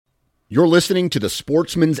You're listening to the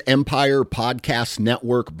Sportsman's Empire Podcast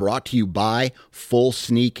Network, brought to you by Full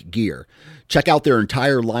Sneak Gear. Check out their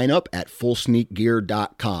entire lineup at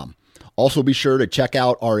fullsneakgear.com. Also be sure to check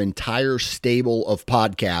out our entire stable of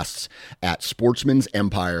podcasts at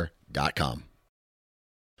sportsmansempire.com.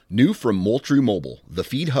 New from Moultrie Mobile, the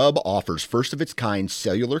Feed Hub offers first-of-its-kind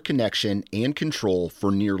cellular connection and control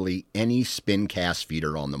for nearly any spin cast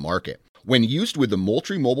feeder on the market. When used with the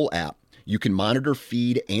Moultrie Mobile app, you can monitor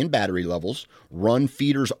feed and battery levels, run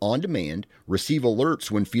feeders on demand, receive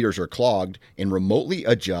alerts when feeders are clogged, and remotely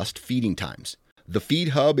adjust feeding times. The Feed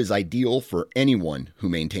Hub is ideal for anyone who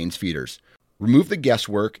maintains feeders. Remove the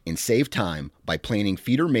guesswork and save time by planning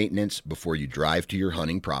feeder maintenance before you drive to your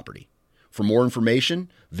hunting property. For more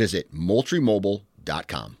information, visit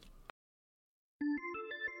moultriemobile.com.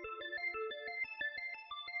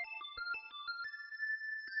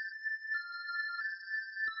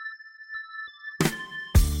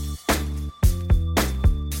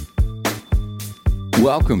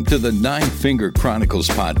 Welcome to the Nine Finger Chronicles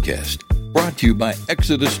podcast, brought to you by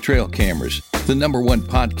Exodus Trail Cameras, the #1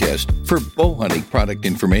 podcast for bow hunting product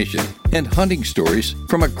information and hunting stories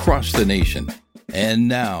from across the nation. And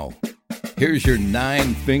now, here's your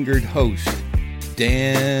nine-fingered host,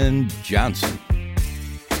 Dan Johnson.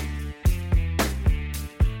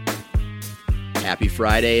 Happy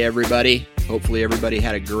Friday, everybody. Hopefully everybody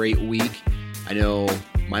had a great week. I know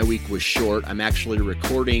my week was short. I'm actually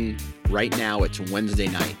recording right now. It's Wednesday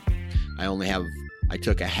night. I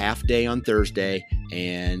took a half day on Thursday,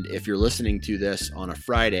 and if you're listening to this on a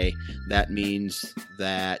Friday, that means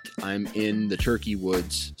that I'm in the turkey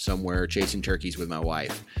woods somewhere chasing turkeys with my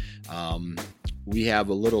wife. We have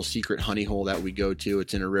a little secret honey hole that we go to.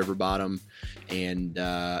 It's in a river bottom, and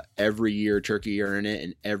every year turkey are in it,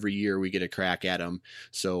 and every year we get a crack at them.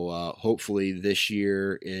 So hopefully this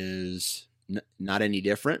year is not any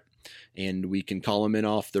different, and we can call them in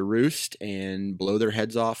off the roost and blow their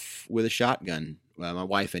heads off with a shotgun. My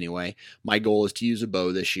wife, anyway. My goal is to use a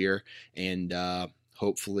bow this year, and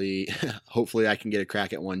hopefully I can get a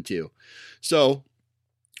crack at one too. So,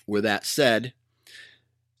 with that said,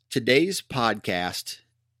 today's podcast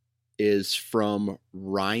is from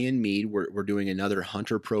Ryan Mead. We're doing another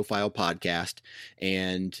hunter profile podcast,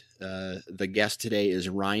 and the guest today is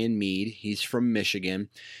Ryan Mead. He's from Michigan,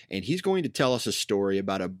 and he's going to tell us a story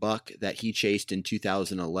about a buck that he chased in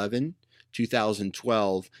 2011,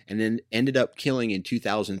 2012, and then ended up killing in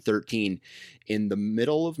 2013 in the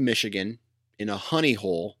middle of Michigan in a honey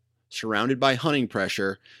hole surrounded by hunting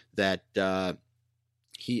pressure that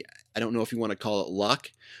I don't know if you want to call it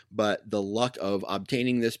luck, but the luck of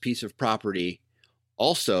obtaining this piece of property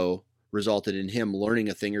also resulted in him learning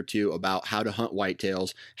a thing or two about how to hunt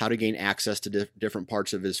whitetails, how to gain access to different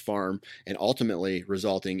parts of his farm, and ultimately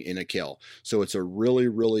resulting in a kill. So it's a really,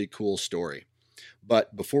 really cool story.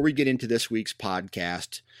 But before we get into this week's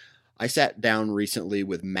podcast, I sat down recently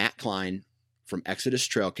with Matt Klein from Exodus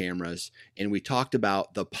Trail Cameras, and we talked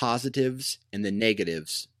about the positives and the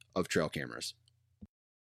negatives of trail cameras.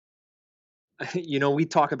 You know, we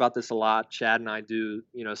talk about this a lot. Chad and I do,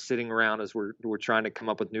 sitting around as we're trying to come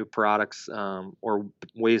up with new products or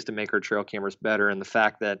ways to make our trail cameras better. And the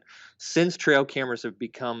fact that since trail cameras have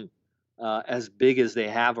become as big as they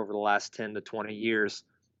have over the last 10 to 20 years,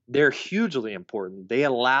 they're hugely important. They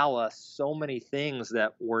allow us so many things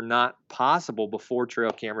that were not possible before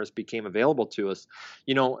trail cameras became available to us.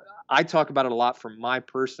 I talk about it a lot from my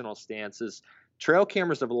personal stances. Trail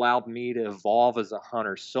cameras have allowed me to evolve as a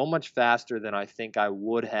hunter so much faster than I think I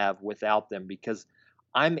would have without them, because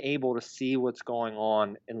I'm able to see what's going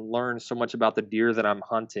on and learn so much about the deer that I'm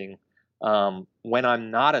hunting when I'm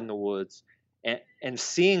not in the woods. And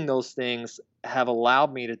seeing those things have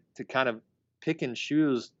allowed me to kind of pick and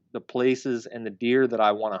choose the places and the deer that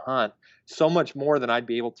I want to hunt so much more than I'd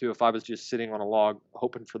be able to if I was just sitting on a log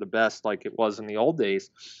hoping for the best like it was in the old days.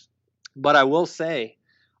 But I will say,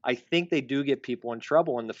 I think they do get people in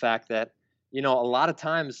trouble in the fact that, a lot of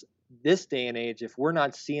times this day and age, if we're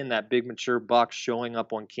not seeing that big mature buck showing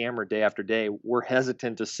up on camera day after day, we're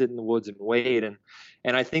hesitant to sit in the woods and wait. And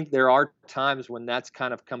I think there are times when that's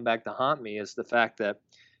kind of come back to haunt me, is the fact that,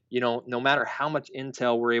 no matter how much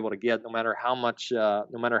intel we're able to get, no matter how much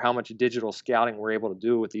digital scouting we're able to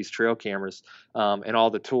do with these trail cameras and all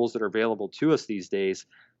the tools that are available to us these days,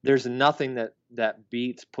 there's nothing that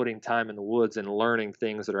beats putting time in the woods and learning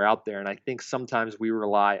things that are out there. And I think sometimes we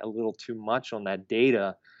rely a little too much on that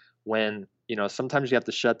data when, sometimes you have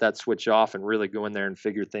to shut that switch off and really go in there and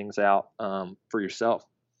figure things out for yourself.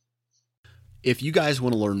 If you guys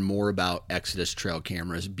want to learn more about Exodus trail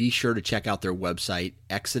cameras, be sure to check out their website,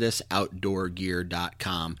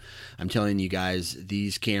 ExodusOutdoorGear.com. I'm telling you guys,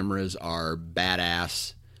 these cameras are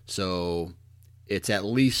badass, so it's at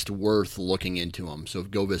least worth looking into them. So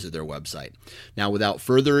go visit their website. Now, without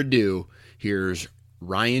further ado, here's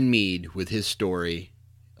Ryan Mead with his story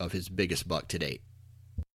of his biggest buck to date.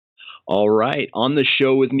 All right. On the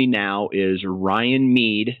show with me now is Ryan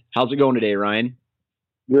Mead. How's it going today, Ryan?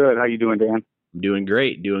 Good. How you doing, Dan? Doing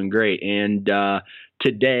great. And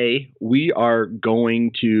today we are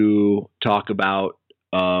going to talk about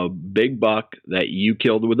a big buck that you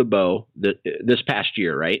killed with a bow this past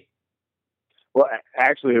year, right? Well,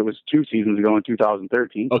 actually, it was 2 seasons ago in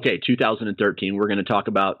 2013. Okay, 2013. We're going to talk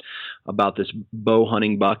about this bow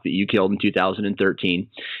hunting buck that you killed in 2013.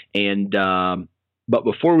 And but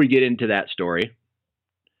before we get into that story,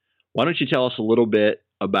 why don't you tell us a little bit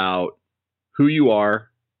about who you are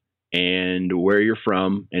and where you're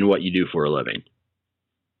from and what you do for a living?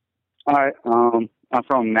 All right. I'm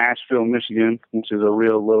from Nashville, Michigan, which is a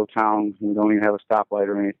real little town. We don't even have a stoplight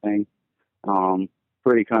or anything.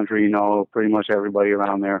 Pretty country, pretty much everybody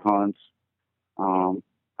around there hunts. I'm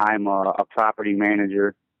a property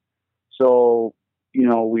manager. So,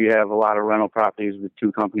 we have a lot of rental properties with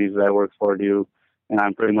 2 companies that I work for do. And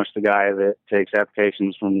I'm pretty much the guy that takes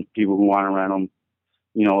applications from people who want to rent them,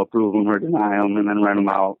 approve them or deny them, and then rent them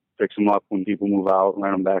out, fix them up when people move out,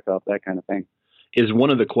 rent them back up, that kind of thing. Is one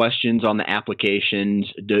of the questions on the applications,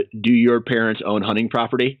 do your parents own hunting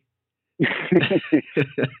property?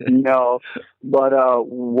 No, but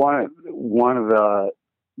one of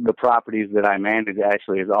the properties that I manage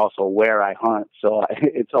actually is also where I hunt, so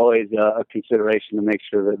it's always a consideration to make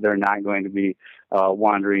sure that they're not going to be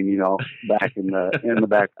wandering, back in the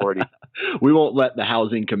back 40. We won't let the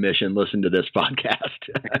housing commission listen to this podcast.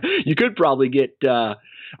 You could probably get.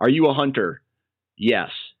 Are you a hunter? Yes.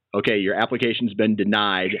 Okay, your application's been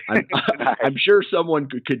denied. I'm sure someone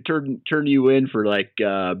could turn you in for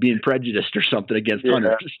being prejudiced or something against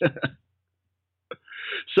hunters.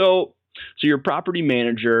 So you're a property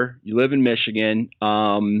manager. You live in Michigan.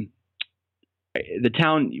 The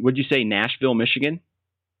town, what'd you say, Nashville, Michigan?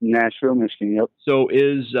 Nashville, Michigan. Yep. So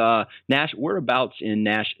is whereabouts in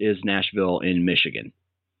is Nashville in Michigan?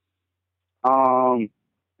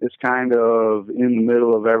 It's kind of in the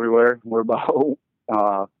middle of everywhere. We're about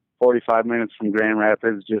 45 minutes from Grand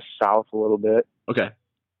Rapids, just south a little bit. Okay.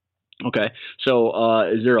 So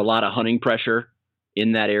is there a lot of hunting pressure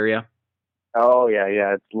in that area? Oh,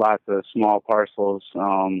 yeah. It's lots of small parcels.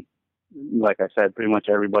 Like I said, pretty much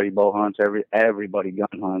everybody bow hunts, everybody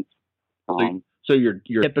gun hunts. So your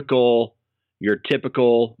typical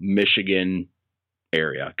Michigan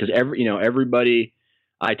area, because everybody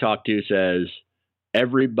I talk to says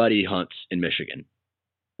everybody hunts in Michigan,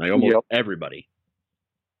 like almost everybody.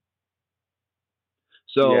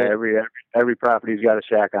 So yeah, every property's got a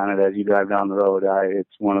shack on it as you drive down the road.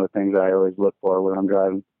 It's one of the things I always look for when I'm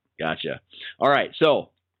driving. Gotcha. All right,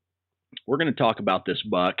 so we're going to talk about this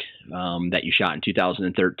buck that you shot in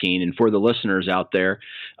 2013, and for the listeners out there,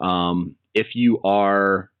 if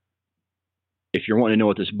you're wanting to know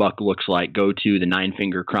what this buck looks like, go to the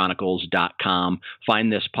ninefingerchronicles.com,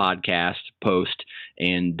 find this podcast post,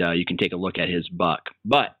 and you can take a look at his buck.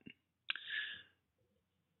 But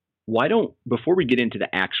before we get into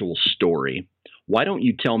the actual story, why don't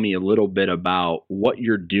you tell me a little bit about what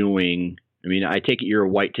you're doing? I mean, I take it you're a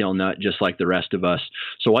whitetail nut just like the rest of us.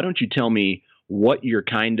 So why don't you tell me what you're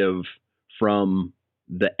kind of from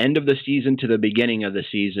the end of the season to the beginning of the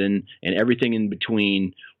season and everything in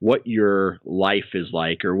between, what your life is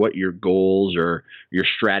like or what your goals or your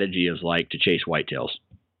strategy is like to chase whitetails?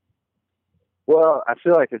 Well, I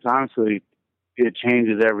feel like it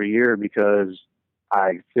changes every year because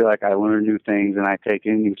I feel like I learn new things and I take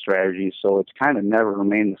in new strategies. So it's kind of never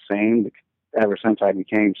remained the same ever since I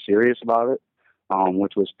became serious about it,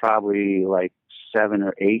 which was probably like 7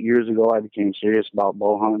 or 8 years ago. I became serious about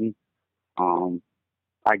bow hunting.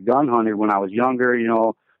 I gun hunted when I was younger.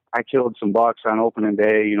 I killed some bucks on opening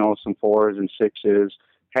day, some 4s and 6s,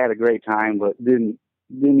 had a great time, but didn't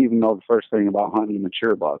even know the first thing about hunting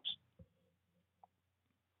mature bucks.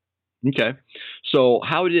 Okay. So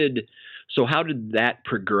how did that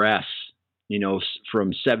progress,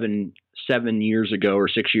 from seven years ago or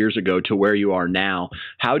 6 years ago to where you are now?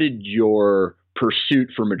 How did your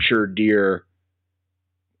pursuit for mature deer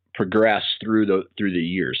progress through the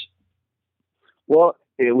years? Well,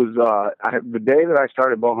 it was the day that I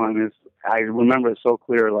started bow hunting. I remember it so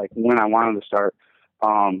clear, like when I wanted to start.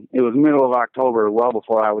 It was middle of October, well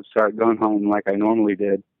before I would start gun hunting like I normally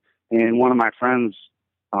did. And one of my friends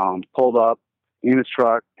pulled up in his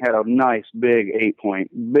truck, had a nice big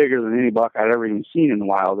 8-point, bigger than any buck I'd ever even seen in the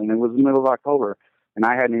wild. And it was the middle of October, and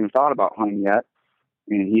I hadn't even thought about hunting yet.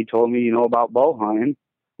 And he told me, about bow hunting,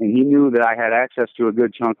 and he knew that I had access to a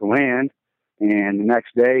good chunk of land. And the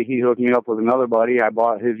next day, he hooked me up with another buddy. I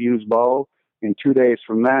bought his used bow, and 2 days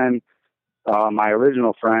from then, my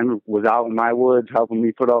original friend was out in my woods helping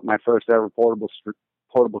me put up my first ever portable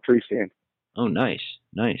tree stand. Oh, nice.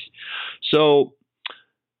 So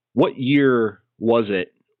what year was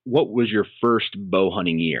it? What was your first bow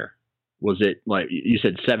hunting year? Was it, like you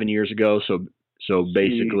said, 7 years ago? So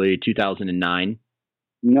basically 2009?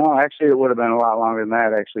 No, actually it would have been a lot longer than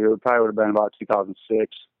that. Actually, it probably would have been about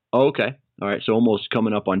 2006. Oh, okay. All right. So almost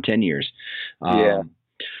coming up on 10 years. Yeah.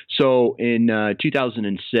 So in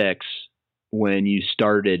 2006, when you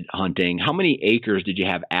started hunting, how many acres did you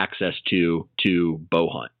have access to bow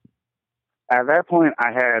hunt? At that point,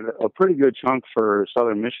 I had a pretty good chunk for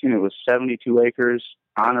southern Michigan. It was 72 acres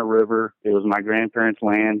on a river. It was my grandparents'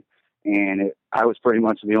 land, and I was pretty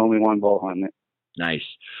much the only one bow hunting it. Nice.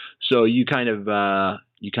 So you kind of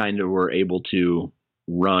were able to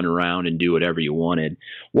run around and do whatever you wanted.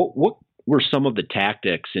 What were some of the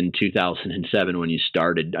tactics in 2007 when you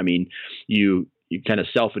started? I mean, you kind of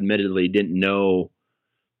self-admittedly didn't know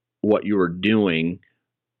what you were doing.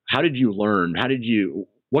 How did you learn?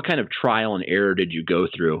 What kind of trial and error did you go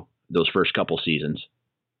through those first couple seasons?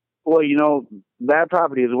 Well, that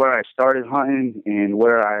property is where I started hunting and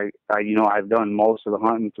where I've done most of the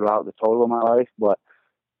hunting throughout the total of my life. But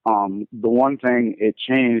the one thing it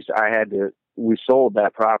changed, we sold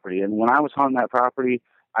that property. And when I was hunting that property,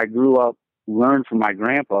 I grew up, learned from my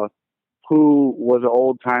grandpa, who was an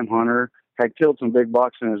old time hunter, had killed some big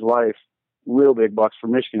bucks in his life, real big bucks for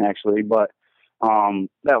Michigan actually. But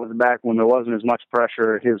that was back when there wasn't as much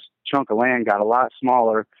pressure. His chunk of land got a lot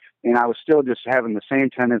smaller, and I was still just having the same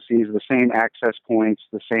tendencies, the same access points,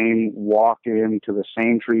 the same walk into the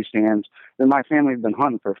same tree stands that my family had been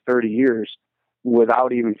hunting for 30 years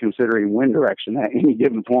without even considering wind direction at any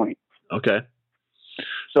given point. Okay.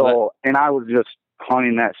 So, and I was just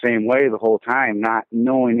hunting that same way the whole time, not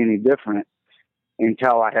knowing any different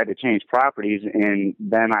until I had to change properties. And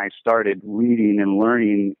then I started reading and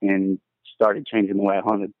learning and started changing the way I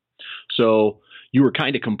hunted. So you were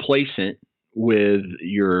kind of complacent with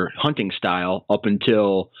your hunting style up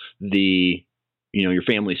until your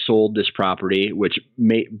family sold this property, which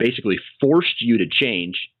basically forced you to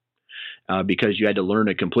change because you had to learn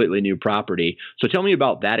a completely new property. So tell me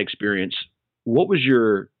about that experience. What was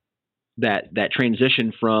that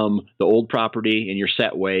transition from the old property and your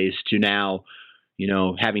set ways to now,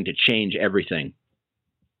 having to change everything?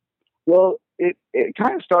 Well, it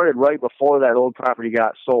kind of started right before that old property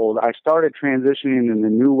got sold. I started transitioning into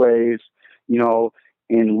new ways,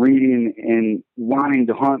 in reading and wanting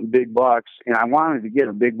to hunt big bucks. And I wanted to get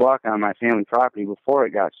a big buck on my family property before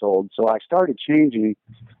it got sold. So I started changing.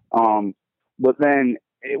 But then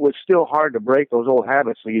it was still hard to break those old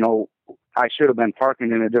habits. So, I should have been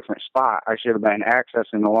parking in a different spot. I should have been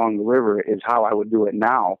accessing along the river is how I would do it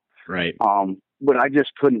now. Right. But I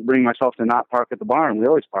just couldn't bring myself to not park at the barn. We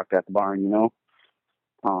always parked at the barn,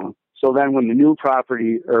 So then when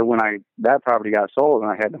that property got sold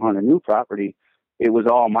and I had to hunt a new property, it was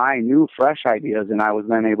all my new, fresh ideas. And I was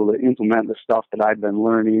then able to implement the stuff that I'd been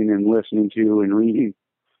learning and listening to and reading.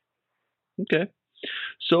 Okay.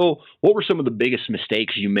 So what were some of the biggest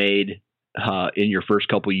mistakes you made in your first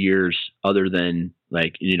couple years, other than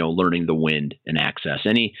learning the wind and access?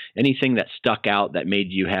 Anything that stuck out that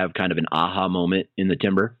made you have kind of an aha moment in the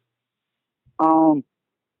timber?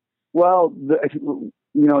 Well,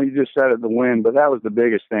 you just said it, the wind, but that was the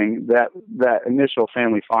biggest thing. That initial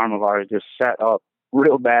family farm of ours just set up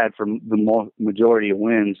real bad for the majority of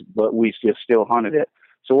winds, but we just still hunted it.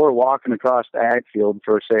 So we're walking across the ag field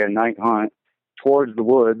for, say, a night hunt towards the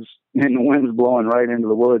woods, and the wind's blowing right into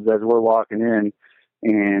the woods as we're walking in.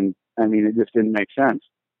 And I mean, it just didn't make sense.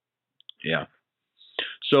 Yeah.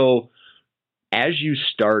 So as you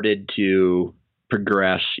started to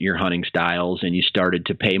progress your hunting styles and you started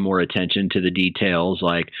to pay more attention to the details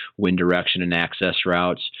like wind direction and access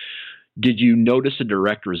routes, did you notice a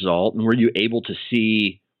direct result? And were you able to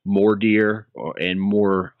see more deer and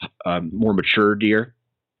more mature deer?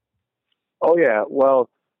 Oh, yeah. Well,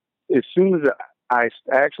 as soon as I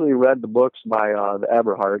actually read the books by the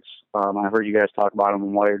Eberhards, I heard you guys talk about them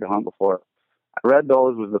in Wired to Hunt before. I read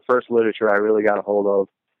those, was the first literature I really got a hold of.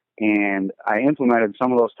 And I implemented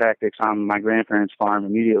some of those tactics on my grandparents' farm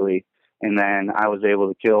immediately. And then I was able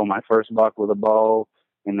to kill my first buck with a bow,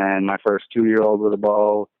 and then my first 2-year-old with a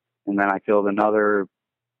bow. And then I killed another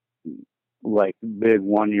like big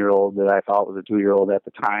 1-year-old that I thought was a 2-year-old at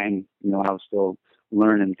the time. You know, I was still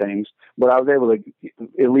learning things, but I was able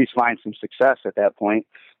to at least find some success at that point.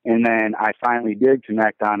 And then I finally did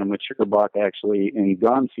connect on a mature buck actually in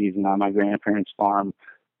gun season on my grandparents' farm,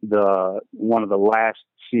 one of the last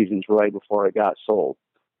seasons right before it got sold.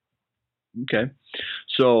 Okay.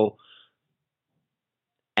 So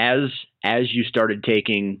as you started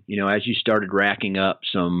taking, you know, as you started racking up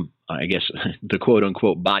some, I guess the quote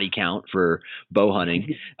unquote body count for bow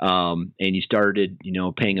hunting, and you started, you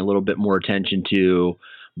know, paying a little bit more attention to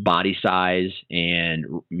body size and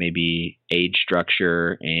maybe age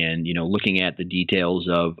structure and, you know, looking at the details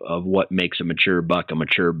of what makes a mature buck.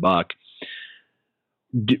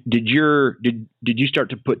 Did you start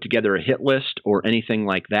to put together a hit list or anything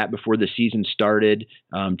like that before the season started,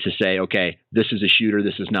 to say, okay, this is a shooter,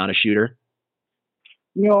 this is not a shooter?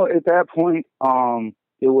 You know, at that point,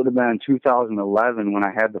 it would have been 2011 when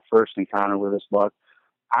I had the first encounter with this buck.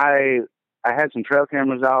 I had some trail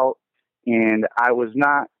cameras out, and I was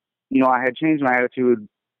not, you know, I had changed my attitude.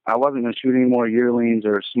 I wasn't going to shoot any more yearlings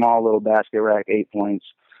or small little basket rack 8 points.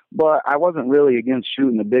 But I wasn't really against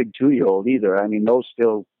shooting a big 2-year-old either. I mean, those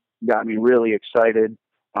still got me really excited,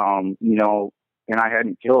 you know, and I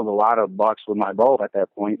hadn't killed a lot of bucks with my bow at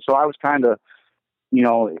that point. So I was kind of, you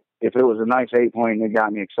know, if it was a nice 8 point and it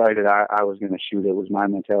got me excited, I was going to shoot it, was my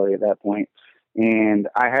mentality at that point. And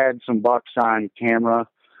I had some bucks on camera,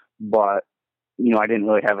 but, you know, I didn't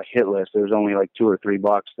really have a hit list. There was only like 2 or 3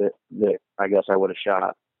 bucks that I guess I would have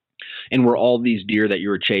shot. And were all these deer that you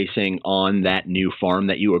were chasing on that new farm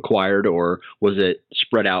that you acquired, or was it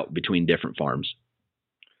spread out between different farms?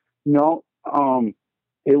 No,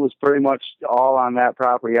 it was pretty much all on that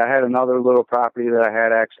property. I had another little property that I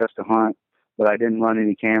had access to hunt, but I didn't run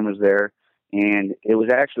any cameras there. And it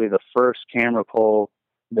was actually the first camera pull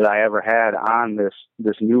that I ever had on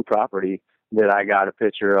this new property that I got a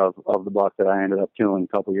picture of the buck that I ended up killing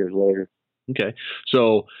a couple years later. Okay.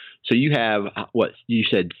 So you have, what you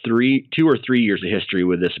said, 2 or 3 years of history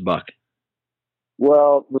with this buck.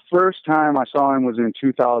 Well, the first time I saw him was in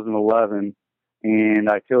 2011 and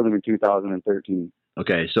I killed him in 2013.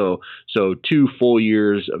 Okay. So 2 full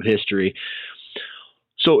years of history.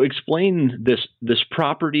 So explain this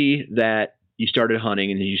property that you started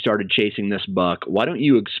hunting and you started chasing this buck. Why don't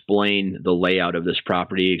you explain the layout of this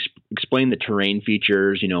property? Explain the terrain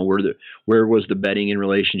features, you know, where was the bedding in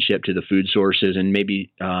relationship to the food sources, and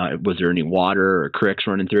maybe was there any water or creeks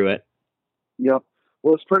running through it? Yep.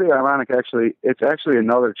 Well, it's pretty ironic, actually. It's actually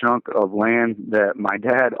another chunk of land that my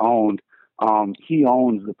dad owned. He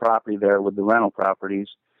owns the property there with the rental properties,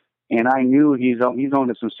 and I knew he's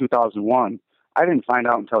owned it since 2001. I didn't find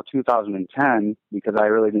out until 2010, because I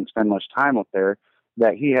really didn't spend much time up there,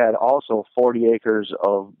 that he had also 40 acres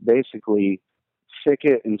of basically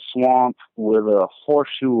thicket and swamp with a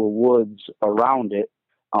horseshoe of woods around it,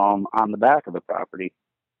 on the back of the property.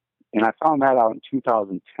 And I found that out in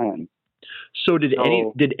 2010. So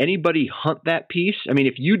did anybody hunt that piece? I mean,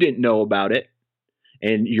 if you didn't know about it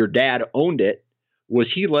and your dad owned it, was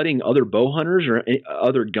he letting other bow hunters or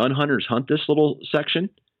other gun hunters hunt this little section?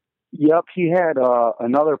 Yep, he had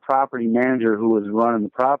another property manager who was running the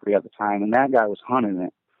property at the time, and that guy was hunting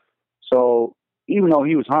it. So even though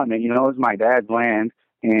he was hunting it, you know, it was my dad's land.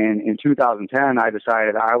 And in 2010, I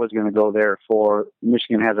decided I was going to go there for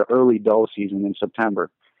Michigan has an early doe season in September.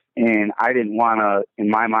 And I didn't want to, in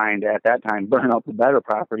my mind at that time, burn up the better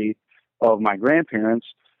property of my grandparents.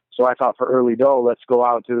 So I thought, for early doe, let's go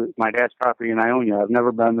out to my dad's property in Ionia. I've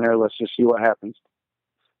never been there. Let's just see what happens.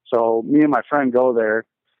 So me and my friend go there.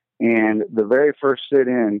 And the very first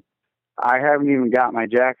sit-in, I haven't even got my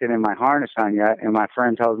jacket and my harness on yet, and my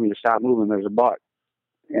friend tells me to stop moving. There's a buck.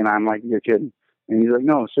 And I'm like, you're kidding. And he's like,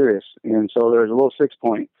 no, serious. And so there's a little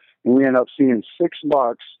 6-point. And we end up seeing 6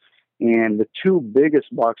 bucks, and the 2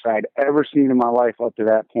 biggest bucks I'd ever seen in my life up to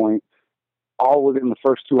that point, all within the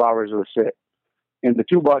first 2 hours of the sit. And the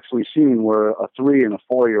 2 bucks we seen were a 3 and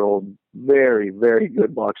a 4-year-old, very, very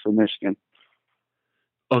good bucks from Michigan.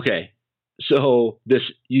 Okay. So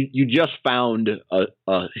you just found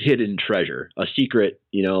a hidden treasure, a secret,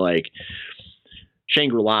 you know, like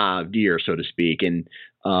Shangri-La of deer, so to speak. And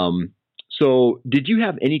so did you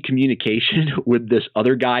have any communication with this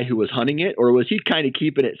other guy who was hunting it, or was he kind of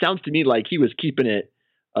keeping it? Sounds to me like he was keeping it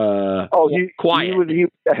quiet. He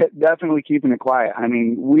was definitely keeping it quiet. I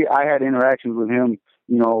mean, I had interactions with him,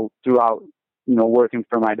 you know, throughout, you know, working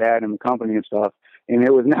for my dad and the company and stuff. And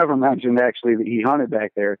it was never mentioned actually that he hunted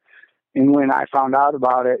back there. And when I found out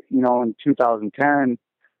about it, you know, in 2010,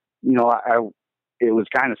 you know, it was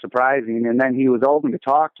kind of surprising. And then he was open to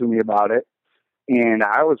talk to me about it. And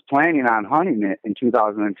I was planning on hunting it in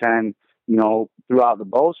 2010, throughout the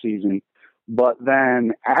bow season. But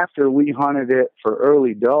then after we hunted it for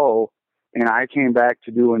early doe and I came back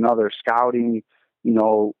to do another scouting,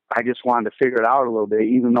 I just wanted to figure it out a little bit,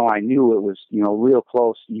 even though I knew it was, real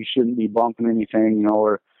close. You shouldn't be bumping anything,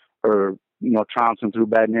 or trouncing through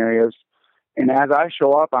bedding areas. And as I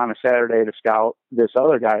show up on a Saturday to scout, this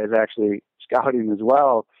other guy is actually scouting as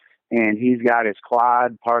well. And he's got his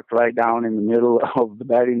quad parked right down in the middle of the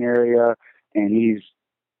bedding area. And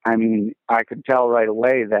I could tell right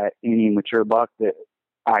away that any mature buck that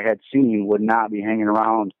I had seen would not be hanging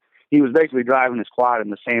around. He was basically driving his quad in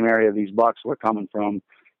the same area these bucks were coming from.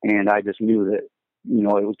 And I just knew that,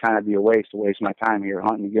 it would kind of be a waste to waste my time here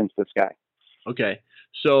hunting against this guy. Okay.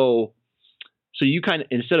 So you kind of,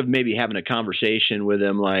 instead of maybe having a conversation with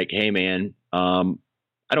him like, hey man, I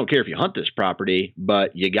don't care if you hunt this property,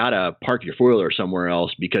 but you got to park your four-wheeler somewhere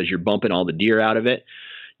else because you're bumping all the deer out of it.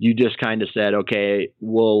 You just kind of said, okay,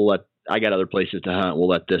 I got other places to hunt. We'll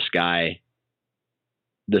let this guy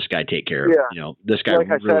take care of it. This guy like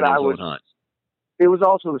really I said, knows how to hunt. It was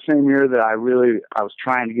also the same year that I was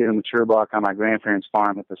trying to get a mature buck on my grandparents'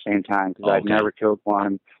 farm at the same time because I'd never killed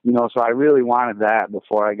one, so I really wanted that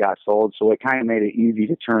before I got sold. So it kind of made it easy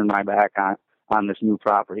to turn my back on this new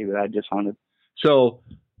property that I just hunted. So,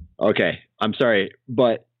 okay, I'm sorry,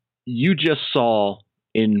 but you just saw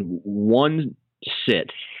in one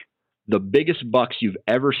sit the biggest bucks you've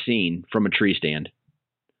ever seen from a tree stand,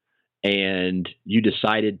 and you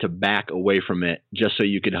decided to back away from it just so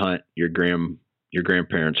you could hunt your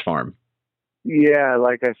grandparents' farm. Yeah,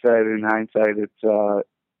 like I said, in hindsight, it's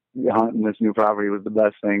hunting this new property was the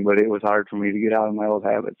best thing, but it was hard for me to get out of my old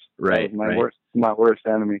habits. Right, that was my worst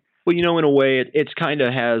enemy. Well, in a way, it's kind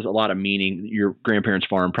of has a lot of meaning. Your grandparents'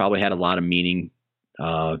 farm probably had a lot of meaning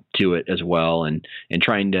to it as well, and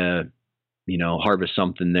trying to, harvest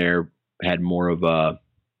something there had more of a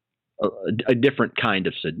different kind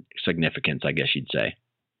of significance, I guess you'd say.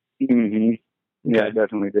 Mm-hmm. Yeah, Okay. I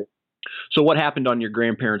definitely did. So, what happened on your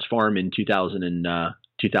grandparents' farm in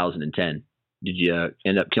 2010? Did you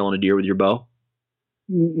end up killing a deer with your bow?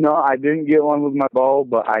 No, I didn't get one with my bow,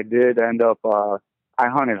 but I did end up. I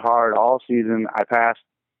hunted hard all season. I passed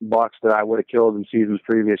bucks that I would have killed in seasons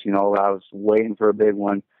previous. I was waiting for a big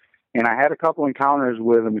one. And I had a couple encounters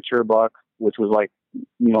with a mature buck, which was like,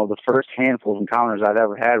 the first handful of encounters I'd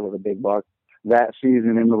ever had with a big buck that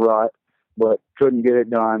season in the rut, but couldn't get it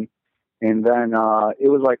done. And then it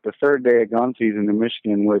was like the third day of gun season in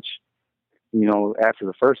Michigan, which, after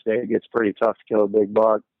the first day, it gets pretty tough to kill a big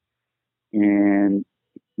buck. And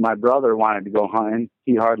my brother wanted to go hunting.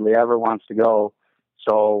 He hardly ever wants to go.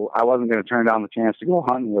 So I wasn't going to turn down the chance to go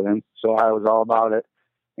hunting with him. So I was all about it.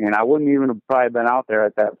 And I wouldn't even have probably been out there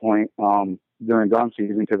at that point during gun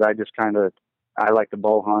season because I like to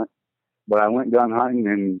bow hunt. But I went gun hunting,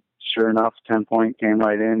 and sure enough, 10-point came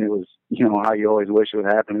right in. It was, how you always wish it would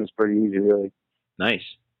happen. It was pretty easy, really. Nice.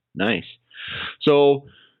 So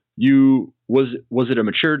was it a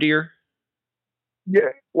mature deer? Yeah.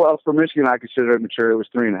 Well, for Michigan, I consider it mature. It was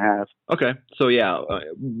 3.5. Okay. So yeah,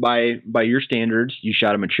 by your standards, you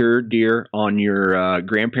shot a mature deer on your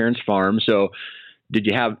grandparents' farm. So did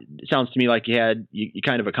you have, it sounds to me like you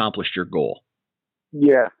kind of accomplished your goal.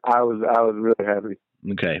 Yeah, I was really happy.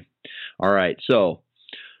 Okay. All right. So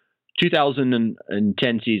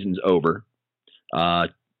 2010 season's over.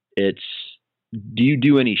 Do you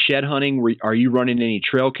do any shed hunting? Are you running any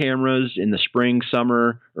trail cameras in the spring,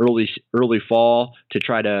 summer, early fall to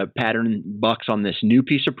try to pattern bucks on this new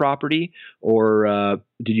piece of property? Or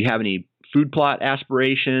did you have any food plot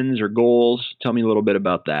aspirations or goals? Tell me a little bit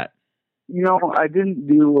about that. I didn't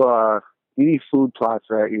do any food plots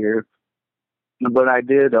that year, but I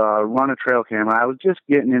did run a trail camera. I was just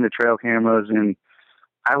getting into trail cameras, and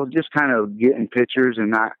I was just kind of getting pictures and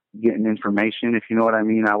not getting information, if you know what I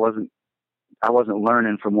mean. I wasn't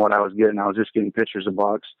learning from what I was getting. I was just getting pictures of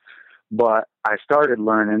bucks. But I started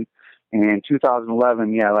learning in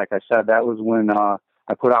 2011. Yeah, like I said, that was when I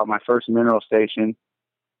put out my first mineral station.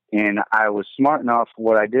 And I was smart enough.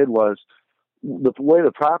 What I did was, the way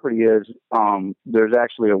the property is, there's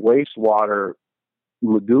actually a wastewater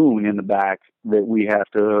lagoon in the back that we have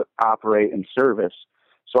to operate and service.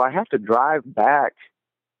 So I have to drive back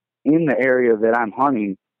in the area that I'm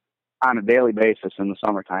hunting on a daily basis in the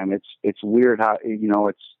summertime. It's weird how,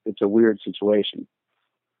 it's a weird situation.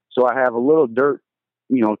 So I have a little dirt,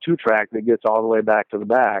 2-track that gets all the way back to the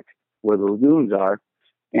back where the lagoons are.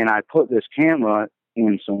 And I put this camera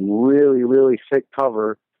in some really, really thick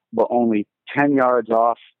cover, but only 10 yards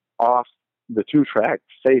off the 2-track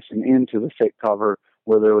facing into the thick cover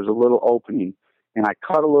where there was a little opening. And I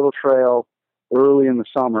cut a little trail early in the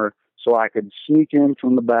summer so I could sneak in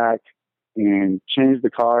from the back and change the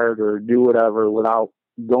card or do whatever without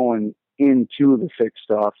going into the thick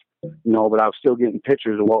stuff, but I was still getting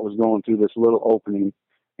pictures of what was going through this little opening,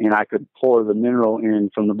 and I could pour the mineral in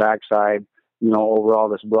from the backside, over all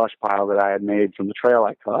this brush pile that I had made from the trail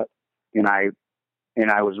I cut. And I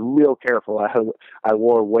was real careful. I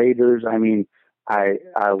wore waders. I mean, I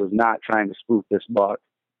was not trying to spook this buck.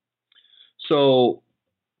 So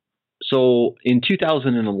in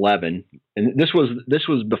 2011, and this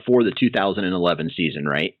was before the 2011 season,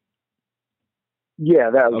 right?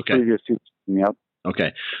 Yeah, that was previous to. Yep.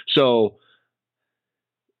 Okay. So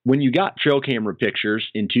when you got trail camera pictures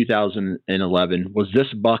in 2011, was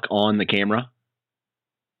this buck on the camera?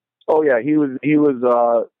 Oh yeah, he was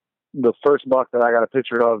the first buck that I got a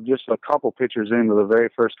picture of, just a couple pictures into the very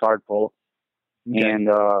first card pull. Okay. And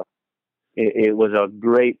it was a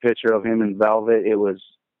great picture of him in velvet.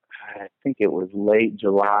 I think it was late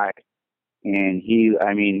July, and he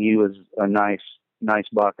was a nice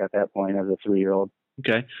buck at that point as a 3-year-old.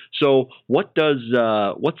 Okay. So what's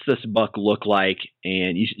this buck look like?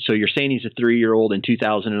 And so you're saying he's a 3-year-old in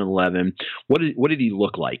 2011. What did he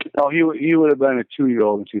look like? Oh, he would have been a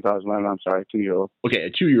 2-year-old in 2011. I'm sorry, 2-year-old. Okay, a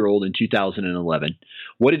 2-year-old in 2011.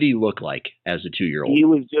 What did he look like as a 2-year-old? He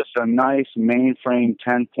was just a nice mainframe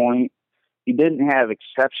 10-point. He didn't have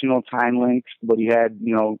exceptional time length, but he had,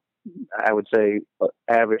 I would say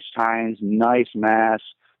average tines, nice mass,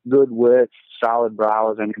 good width, solid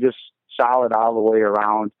brows, and just solid all the way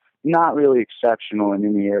around. Not really exceptional in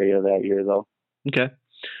any area that year, though. Okay.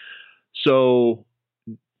 So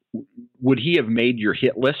would he have made your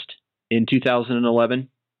hit list in 2011?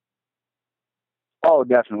 Oh,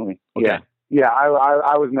 definitely. Okay. Yeah. Yeah,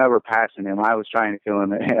 I was never passing him. I was trying to kill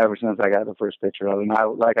him ever since I got the first picture of him.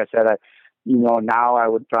 Like I said, now I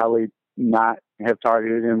would probably not have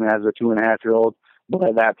targeted him as a 2.5-year-old, but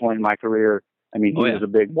at that point in my career, he was a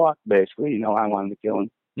big buck, basically. I wanted to kill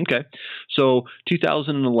him. Okay. So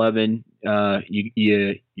 2011,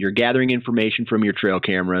 you're gathering information from your trail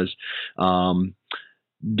cameras.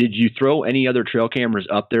 Did you throw any other trail cameras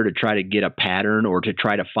up there to try to get a pattern or to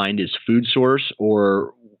try to find his food source,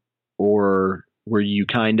 or were you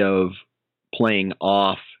kind of playing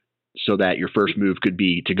off so that your first move could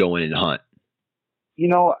be to go in and hunt?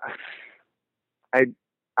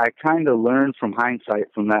 I kind of learned from hindsight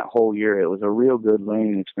from that whole year. It was a real good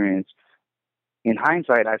learning experience. In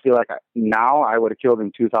hindsight, I feel like now I would have killed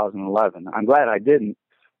him 2011. I'm glad I didn't,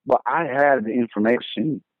 but I had the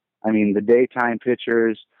information. The daytime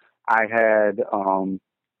pictures. I had,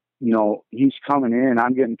 he's coming in.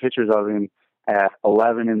 I'm getting pictures of him at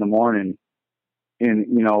 11 in the morning in,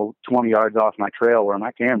 20 yards off my trail where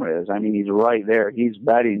my camera is. He's right there. He's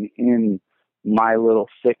bedding in my little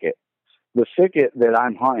thicket. The thicket that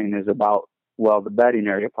I'm hunting is the bedding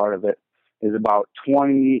area part of it is about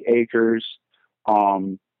 20 acres.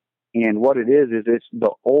 And what it is it's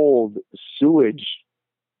the old sewage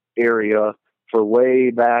area for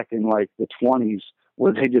way back in like the 20s,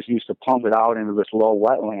 where they just used to pump it out into this low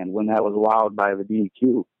wetland when that was allowed by the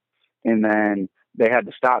DEQ. And then they had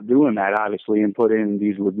to stop doing that, obviously, and put in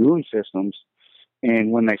these lagoon systems.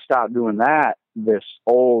 And when they stopped doing that, this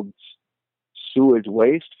old sewage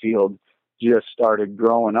waste field just started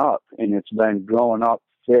growing up, and it's been growing up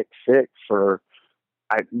thick for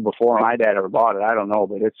before my dad ever bought it. I don't know,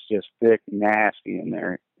 but it's just thick, nasty in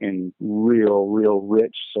there, in real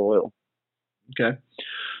rich soil. Okay.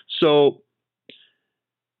 So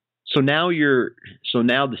now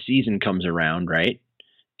the season comes around, right?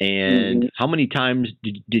 And how many times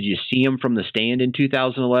did you see him from the stand in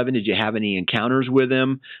 2011? Did you have any encounters with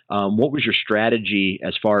him? What was your strategy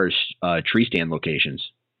as far as tree stand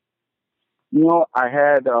locations? I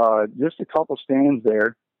had just a couple stands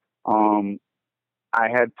there. I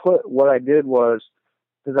had what I did was,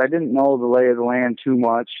 because I didn't know the lay of the land too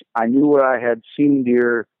much, I knew where I had seen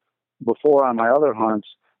deer before on my other hunts,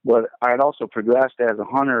 but I had also progressed as a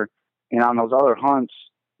hunter, and on those other hunts,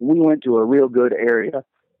 we went to a real good area,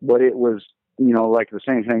 but it was, like the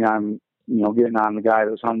same thing I'm, getting on the guy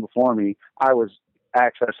that was hunting before me. I was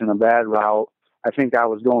accessing a bad route. I think I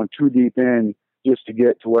was going too deep in just to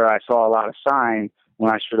get to where I saw a lot of sign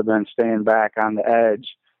when I should have been staying back on the edge,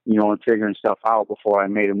 and figuring stuff out before I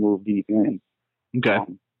made a move deep in. Okay.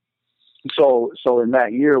 So in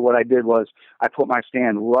that year, what I did was I put my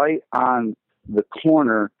stand right on the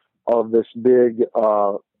corner of this big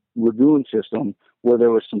lagoon system where there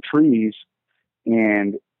was some trees,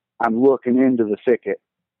 and I'm looking into the thicket.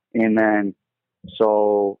 And then,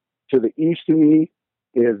 so to the east of me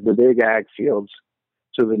is the big ag fields.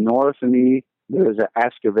 To the north of me, there's an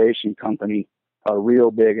excavation company, a real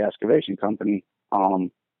big excavation company.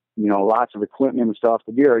 lots of equipment and stuff.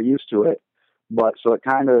 The deer are used to it, but so it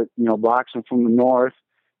kind of, blocks them from the north.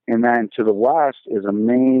 And then to the west is a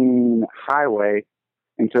main highway,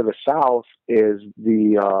 and to the south is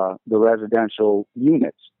the residential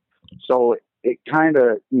units. So it kind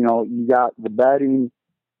of, you got the bedding,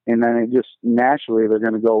 and then it just naturally they're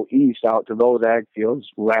going to go east out to those ag fields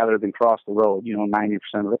rather than cross the road. 90%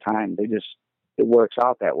 of the time it works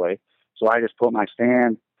out that way. So I just put my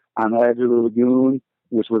stand on the edge of the lagoon,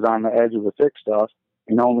 which was on the edge of the thick stuff,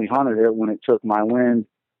 and only hunted it when it took my wind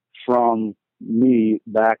from me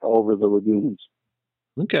back over the lagoons.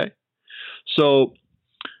 Okay. So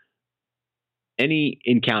any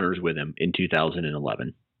encounters with him in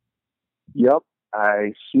 2011? Yep.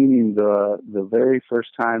 I seen him the very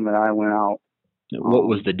first time that I went out. What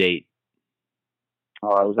was the date? It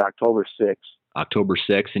was October 6th. October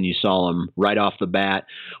 6th, and you saw him right off the bat.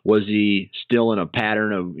 Was he still in a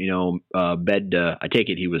pattern of, bed to, I take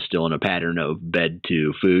it he was still in a pattern of bed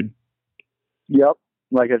to food? Yep.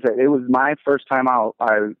 Like I said, it was my first time out.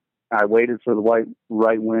 I waited for the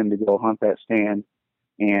right wind to go hunt that stand,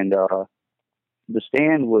 and the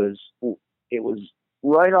stand was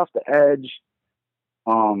right off the edge,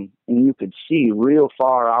 and you could see real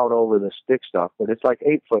far out over the stick stuff, but it's like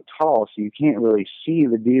 8 foot tall, so you can't really see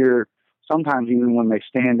the deer. Sometimes even when they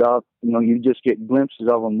stand up, you just get glimpses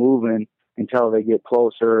of them moving until they get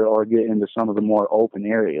closer or get into some of the more open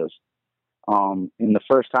areas. And the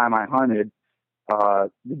first time I hunted,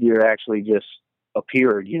 the deer actually just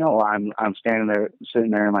appeared. I'm sitting there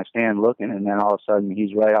in my stand looking, and then all of a sudden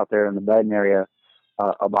he's right out there in the bedding area,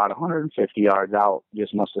 about 150 yards out.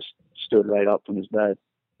 Just must have stood right up from his bed.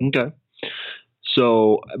 Okay.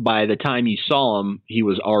 So by the time you saw him, he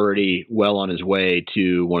was already well on his way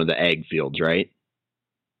to one of the ag fields, right?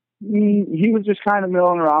 He was just kind of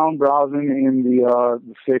milling around, browsing in the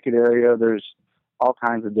thicket area. There's all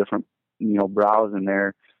kinds of different, browse in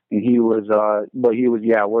there. And he was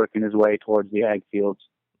working his way towards the ag fields.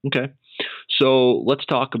 Okay. So let's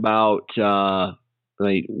talk about,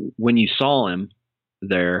 when you saw him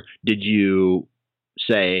there, did you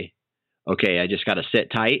say, okay, I just got to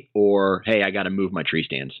sit tight, or, hey, I got to move my tree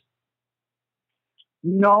stands?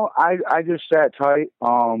 No, I just sat tight.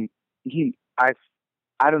 I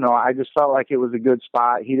don't know. I just felt like it was a good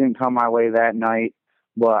spot. He didn't come my way that night,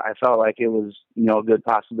 but I felt like it was, a good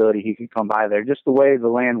possibility he could come by there. Just the way the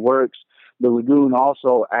land works, the lagoon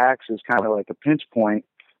also acts as kind of like a pinch point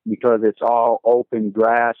because it's all open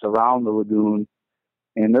grass around the lagoon,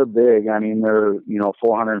 and they're big. I mean, they're,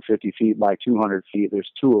 450 feet by 200 feet.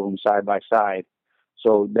 There's two of them side by side.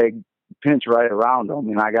 So they pinch right around them,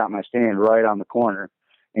 and I got my stand right on the corner.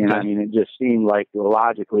 And, I mean, it just seemed like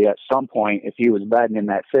logically at some point, if he was bedding in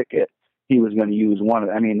that thicket, he was going to use one of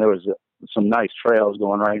them. I mean, there was some nice trails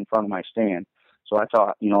going right in front of my stand. So I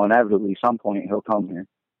thought, inevitably some point he'll come here.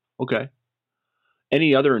 Okay.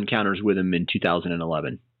 Any other encounters with him in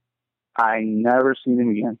 2011? I never seen him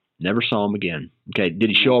again. Never saw him again. Okay. Did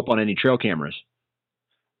he show up on any trail cameras?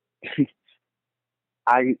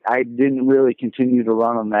 I didn't really continue to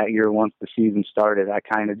run them that year once the season started. I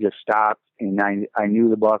kind of just stopped, and I knew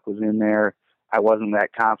the buck was in there. I wasn't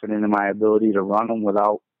that confident in my ability to run them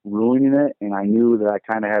without ruining it, and I knew that I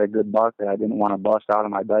kind of had a good buck that I didn't want to bust out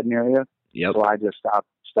of my bedding area. Yep. So I just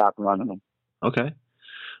stopped running them. Okay.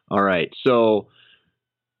 All right. So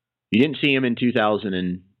you didn't see him in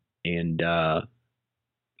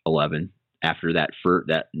 2011 after that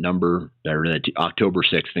October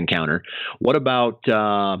 6th encounter. What about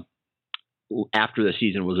after the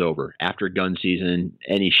season was over, after gun season?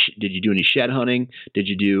 Did you do any shed hunting? Did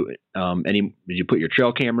you do did you put your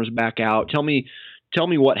trail cameras back out? Tell me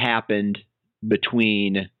what happened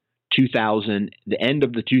between the end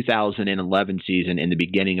of the 2011 season and the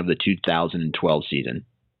beginning of the 2012 season.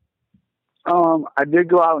 I did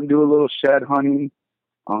go out and do a little shed hunting.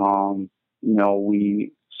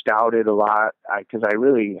 We scouted a lot because I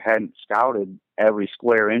really hadn't scouted every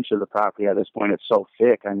square inch of the property at this point. It's so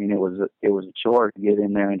thick. I mean, it was a chore to get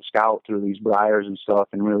in there and scout through these briars and stuff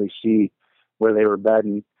and really see where they were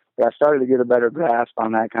bedding. But I started to get a better grasp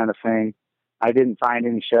on that kind of thing. I didn't find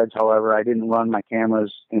any sheds, however. I didn't run my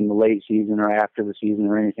cameras in the late season or after the season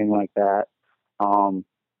or anything like that.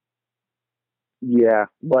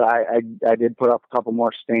 But I did put up a couple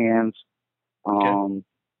more stands. Okay.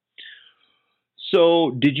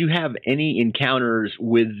 So did you have any encounters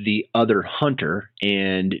with the other hunter,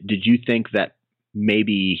 and did you think that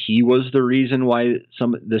maybe he was the reason why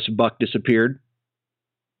this buck disappeared?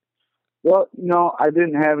 Well, no, I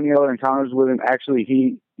didn't have any other encounters with him.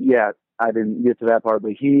 Actually, I didn't get to that part,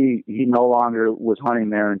 but he no longer was hunting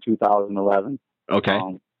there in 2011. Okay.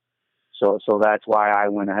 So that's why I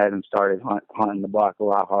went ahead and started hunting the buck a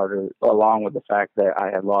lot harder, along with the fact that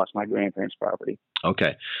I had lost my grandparents' property.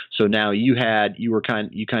 Okay. So now you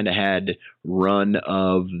kind of had run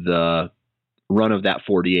of that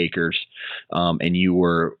 40 acres. And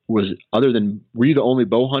were you the only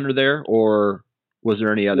bow hunter there, or was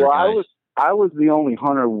there any other guys? I was the only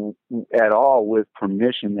hunter at all with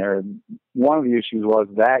permission there. One of the issues was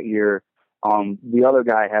that year, the other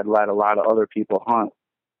guy had let a lot of other people hunt,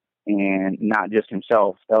 and not just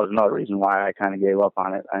himself. That was another reason why I kind of gave up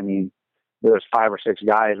on it. I mean, there was 5 or 6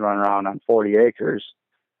 guys running around on 40 acres,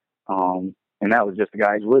 and that was just the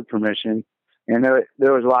guys with permission. And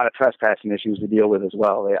there was a lot of trespassing issues to deal with as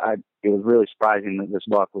well. It was really surprising that this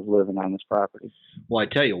buck was living on this property. Well, I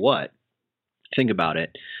tell you what, think about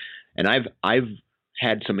it. And I've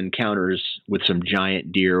had some encounters with some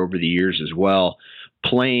giant deer over the years as well,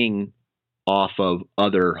 playing off of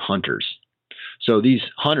other hunters. So these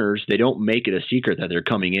hunters, they don't make it a secret that they're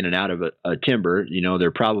coming in and out of a timber. You know, they're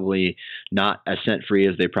probably not as scent free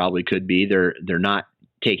as they probably could be. They're not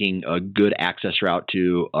taking a good access route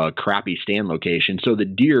to a crappy stand location. So the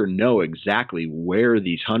deer know exactly where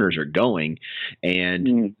these hunters are going,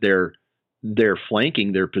 and they're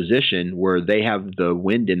flanking their position where they have the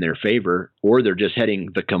wind in their favor, or they're just heading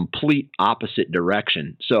the complete opposite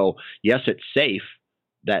direction. So yes, it's safe.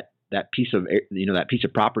 That piece of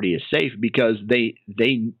property is safe because they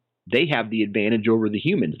have the advantage over the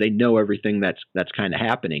humans. They know everything that's kind of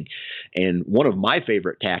happening. And one of my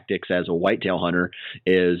favorite tactics as a whitetail hunter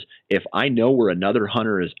is, if I know where another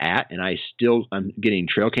hunter is at and I'm getting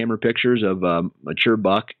trail camera pictures of a mature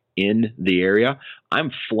buck in the area, I'm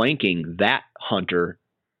flanking that hunter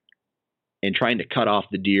and trying to cut off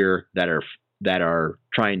the deer that are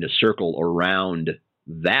trying to circle around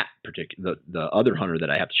that particular the other hunter that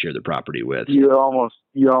I have to share the property with. You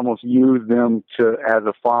almost use them as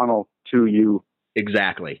a funnel to you.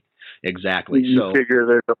 Exactly. You figure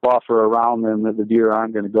there's a buffer around them that the deer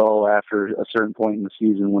aren't going to go after a certain point in the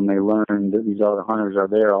season when they learn that these other hunters are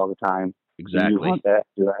there all the time. Exactly. You hunt that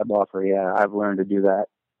buffer. Yeah, I've learned to do that.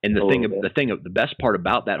 And the best part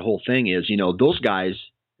about that whole thing is, those guys,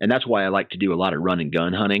 and that's why I like to do a lot of run and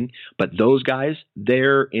gun hunting, but those guys,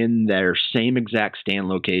 they're in their same exact stand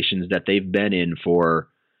locations that they've been in for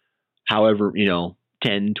however, 10,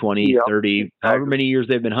 20, 30, however many years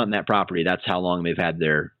they've been hunting that property. That's how long they've had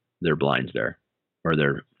their blinds there, or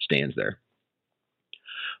their stands there.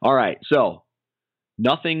 All right. So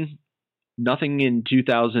nothing in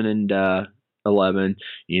 2011,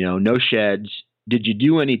 no sheds. Did you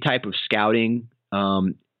do any type of scouting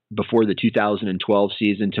before the 2012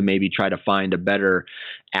 season to maybe try to find a better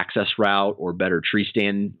access route or better tree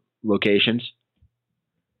stand locations?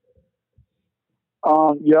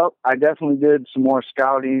 Yep, I definitely did some more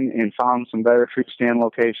scouting and found some better tree stand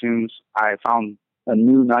locations. I found a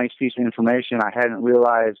new nice piece of information. I hadn't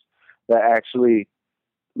realized that actually,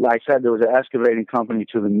 like I said, there was an excavating company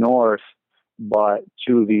to the north, but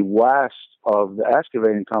to the west of the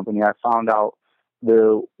excavating company, I found out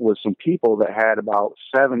there was some people that had about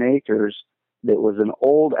 7 acres that was an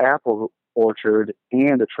old apple orchard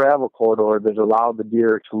and a travel corridor that allowed the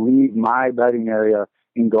deer to leave my bedding area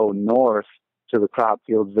and go north to the crop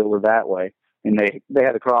fields that were that way. And they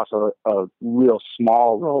had to cross a real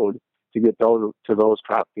small road to get to those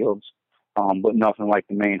crop fields, but nothing like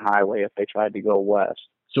the main highway if they tried to go west.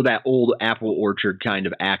 So that old apple orchard kind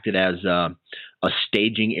of acted as a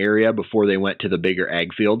staging area before they went to the bigger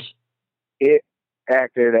ag fields? It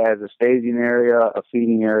acted as a staging area, a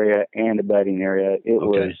feeding area, and a bedding area. It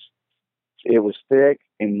was thick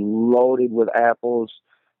and loaded with apples.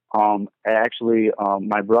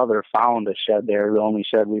 My brother found a shed there, the only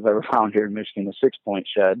shed we've ever found here in Michigan, a 6-point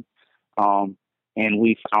shed. And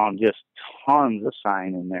we found just tons of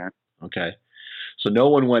sign in there. Okay. So no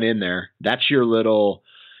one went in there. That's your little,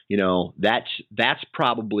 that's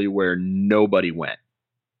probably where nobody went.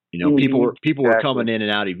 People were coming in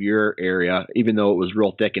and out of your area, even though it was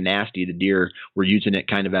real thick and nasty. The deer were using it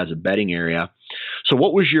kind of as a bedding area. So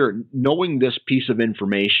what was knowing this piece of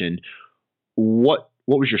information, what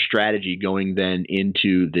was your strategy going then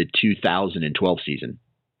into the 2012 season?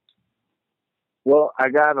 Well, I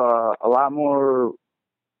got a lot more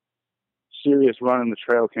serious running the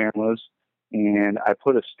trail cameras, and I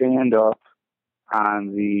put a stand up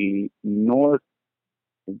on the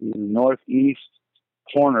northeast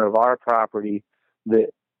corner of our property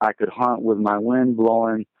that I could hunt with my wind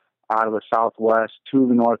blowing out of the southwest to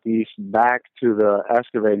the northeast back to the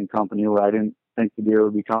excavating company where I didn't think the deer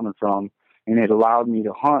would be coming from. And it allowed me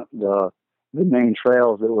to hunt the main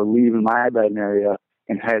trails that were leaving my bedding area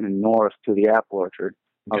and heading north to the apple orchard.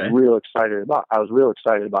 I was real excited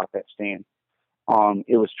about that stand.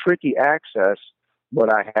 It was tricky access,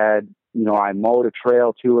 but I had, I mowed a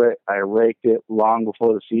trail to it. I raked it long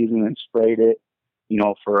before the season and sprayed it,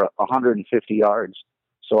 for 150 yards.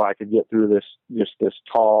 So I could get through this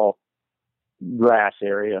tall grass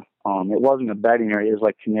area. It wasn't a bedding area. It was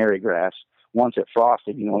like canary grass. Once it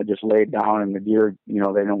frosted, it just laid down, and the deer, they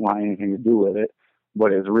didn't want anything to do with it.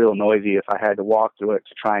 But it was real noisy if I had to walk through it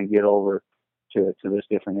to try and get over to this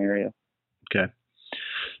different area. Okay.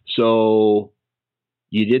 So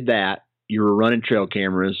you did that. You were running trail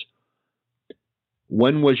cameras.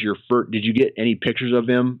 When was your first, did you get any pictures of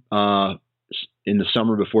him in the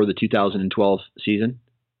summer before the 2012 season?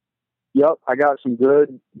 Yep. I got some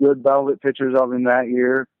good velvet pictures of him that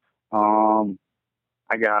year.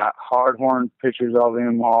 I got hardhorn pictures of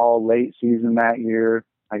him all late season that year.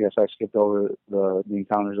 I guess I skipped over the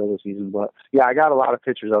encounters of the season, but yeah, I got a lot of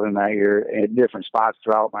pictures of him that year at different spots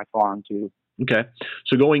throughout my farm too. Okay.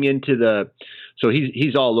 So going into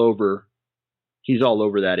he's all over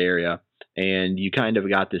that area, and you kind of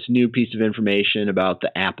got this new piece of information about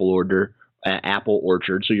the apple orchard.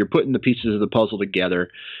 So you're putting the pieces of the puzzle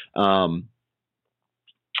together.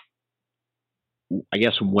 I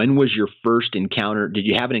guess, when was your first encounter? Did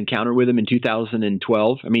you have an encounter with him in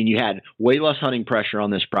 2012? I mean, you had way less hunting pressure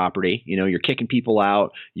on this property. You're kicking people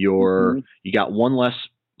out. You got one less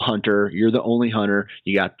hunter. You're the only hunter.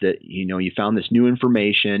 You got you found this new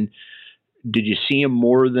information. Did you see him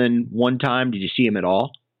more than one time? Did you see him at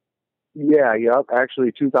all? Yeah. Yep.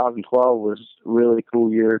 Actually, 2012 was a really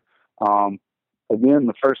cool year. Again,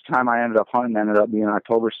 the first time I ended up hunting ended up being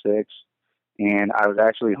October 6th. And I was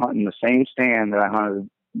actually hunting the same stand that I hunted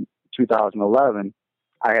in 2011.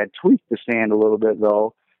 I had tweaked the stand a little bit,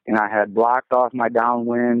 though, and I had blocked off my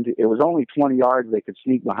downwind. It was only 20 yards. They could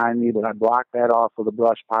sneak behind me, but I blocked that off with a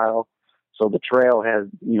brush pile. So the trail has,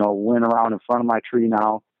 went around in front of my tree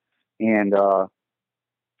now. And I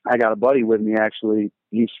got a buddy with me, actually.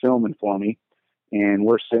 He's filming for me. And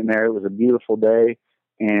we're sitting there. It was a beautiful day.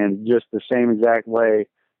 And just the same exact way,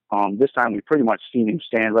 this time we pretty much seen him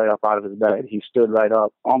stand right up out of his bed. He stood right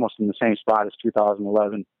up, almost in the same spot as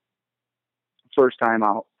 2011. First time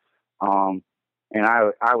out. And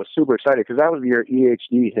I was super excited because that was the year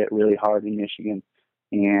EHD hit really hard in Michigan.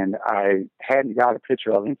 And I hadn't got a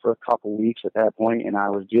picture of him for a couple weeks at that point, and I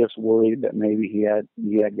was just worried that maybe he had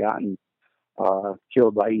gotten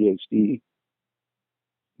killed by EHD.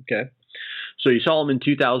 Okay. So you saw him in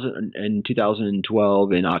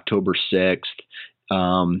 2012 in October 6th.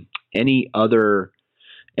 Any other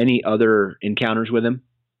encounters with him?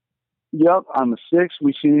 Yep. On the 6th,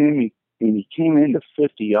 we seen him, and he came into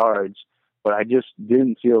 50 yards, but I just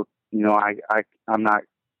didn't feel, I'm not,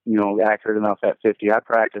 accurate enough at 50. I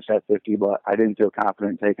practiced at 50, but I didn't feel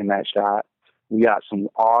confident taking that shot. We got some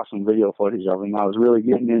awesome video footage of him. I was really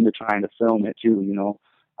getting into trying to film it too.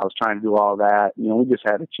 I was trying to do all that. We just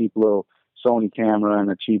had a cheap little Sony camera and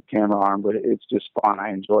a cheap camera arm, but it's just fun.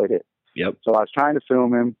 I enjoyed it. Yep. So I was trying to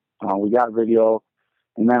film him. We got video,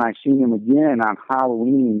 and then I seen him again on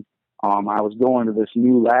Halloween. I was going to this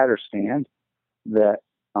new ladder stand that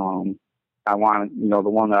I wanted, the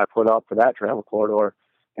one that I put up for that travel corridor,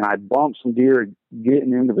 and I bumped some deer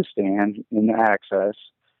getting into the stand in the access,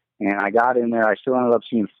 and I got in there. I still ended up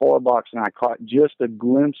seeing 4 bucks, and I caught just a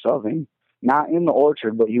glimpse of him, not in the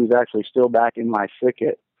orchard, but he was actually still back in my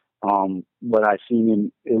thicket. But I seen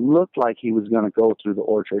him, it looked like he was going to go through the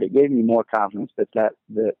orchard. It gave me more confidence that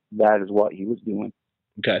is what he was doing.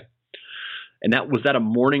 Okay. And was that a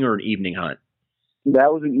morning or an evening hunt?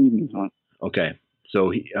 That was an evening hunt. Okay.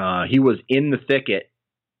 So he was in the thicket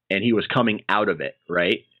and he was coming out of it,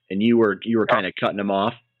 right? And you were kind of cutting him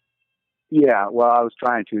off? Yeah. Well, I was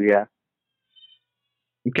trying to, yeah.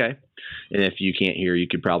 Okay. And if you can't hear, you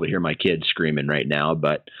could probably hear my kids screaming right now,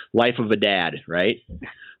 but life of a dad, right?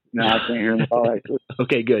 No, I can't hear them all right.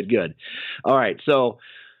 Okay, good. All right. So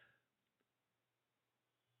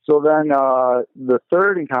then the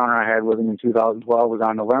third encounter I had with him in 2012 was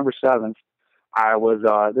on November 7th.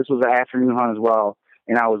 This was an afternoon hunt as well,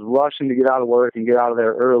 and I was rushing to get out of work and get out of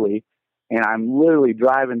there early, and I'm literally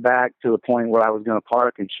driving back to the point where I was going to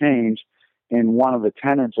park and change, and one of the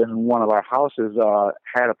tenants in one of our houses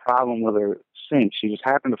had a problem with her sink. She just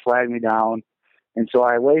happened to flag me down, and so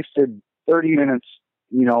I wasted 30 minutes,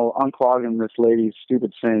 unclogging this lady's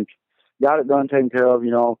stupid sink. Got it done, taken care of,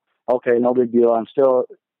 okay, no big deal. I'm still,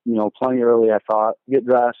 plenty early, I thought. Get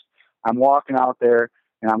dressed. I'm walking out there,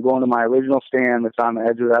 and I'm going to my original stand that's on the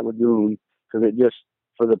edge of that lagoon, because it just,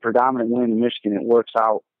 for the predominant wind in Michigan, it works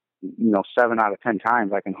out, 7 out of 10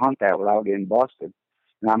 times I can hunt that without getting busted.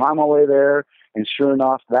 And I'm on my way there, and sure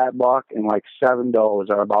enough, that buck and like 7 does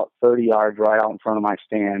are about 30 yards right out in front of my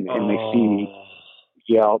stand, and they see me.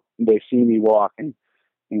 Yep, they see me walking,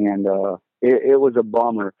 and it was a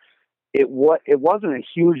bummer. It wasn't a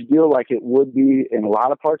huge deal like it would be in a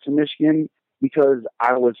lot of parts of Michigan, because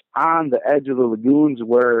I was on the edge of the lagoons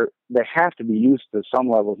where they have to be used to some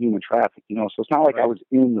level of human traffic, So it's not like I was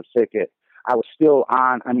in the thicket. I was still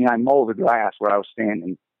on. I mean, I mowed the grass where I was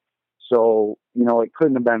standing. So, it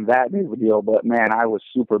couldn't have been that big of a deal, but man, I was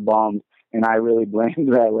super bummed, and I really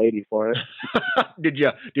blamed that lady for it. Did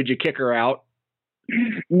you kick her out?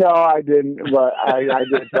 No, I didn't, but I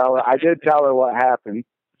did tell her. I did tell her what happened.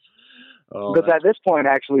 Oh, because at this point,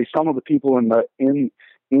 actually, some of the people in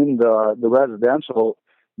the residential,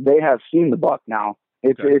 they have seen the buck now.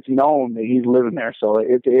 It's known that he's living there, so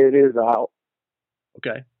it is out.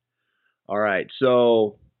 Okay. All right.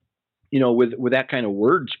 So, with that kind of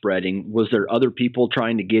word spreading, was there other people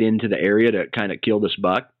trying to get into the area to kind of kill this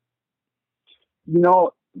buck?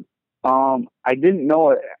 I didn't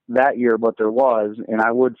know it that year, but there was, and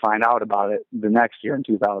I would find out about it the next year in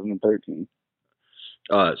 2013.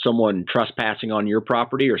 Someone trespassing on your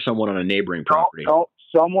property or someone on a neighboring property? No,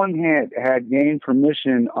 someone had gained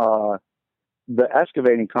permission. The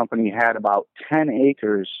excavating company had about 10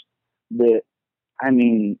 acres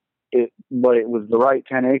but it was the right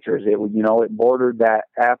 10 acres. It bordered that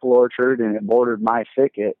apple orchard and it bordered my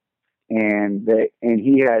thicket, and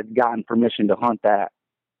he had gotten permission to hunt that.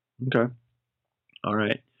 Okay. All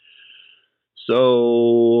right. So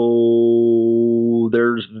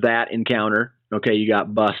there's that encounter. Okay, you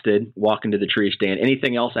got busted walking to the tree stand.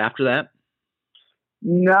 Anything else after that?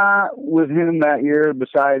 Not with him that year.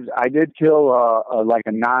 Besides, I did kill a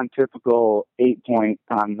non-typical 8-point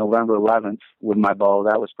on November 11th with my bow.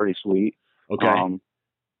 That was pretty sweet. Okay.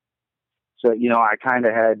 So I kind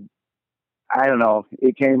of had, I don't know,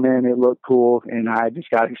 it came in, it looked cool, and I just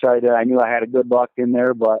got excited. I knew I had a good buck in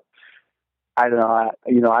there, but I don't know.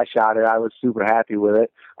 I shot it. I was super happy with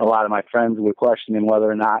it. A lot of my friends were questioning whether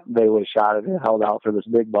or not they would have shot it and held out for this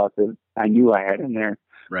big buck that I knew I had in there.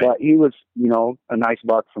 Right. But he was, a nice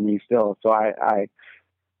buck for me still. So I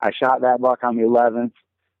shot that buck on the 11th,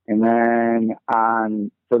 and then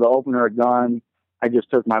for the opener of gun, I just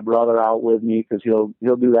took my brother out with me because he'll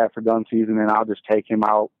do that for gun season, and I'll just take him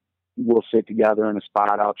out. We'll sit together in a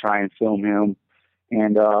spot. I'll try and film him,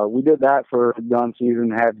 and we did that for gun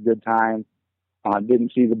season. Had a good time.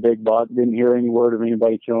 Didn't see the big buck. Didn't hear any word of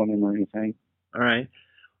anybody killing him or anything. All right.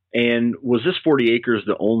 And was this 40 acres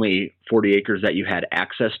the only 40 acres that you had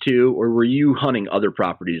access to, or were you hunting other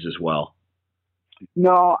properties as well?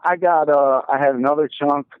 No, I had another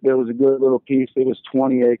chunk. There was a good little piece. It was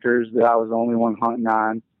 20 acres that I was the only one hunting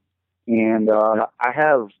on. And I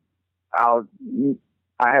have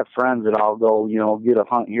friends that I'll go, get a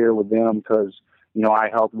hunt here with them because, I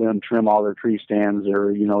help them trim all their tree stands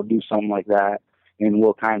or, do something like that. And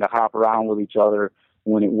we'll kind of hop around with each other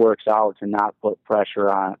when it works out to not put pressure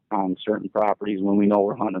on certain properties when we know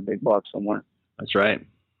we're hunting a big buck somewhere. That's right.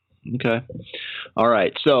 Okay. All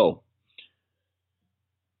right. So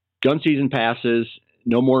gun season passes,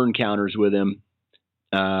 no more encounters with him.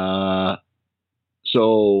 So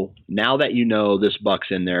now that this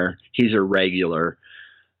buck's in there, he's a regular.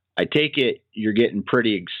 I take it you're getting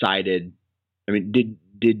pretty excited. I mean,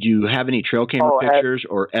 did you have any trail camera pictures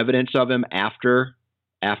or evidence of him after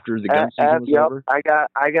the gun season was over? I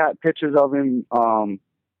got pictures of him.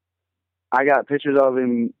 I got pictures of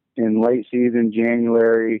him in late season,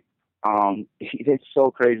 January. It's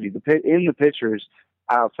so crazy. In the pictures,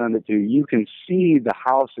 I'll send it to you. You can see the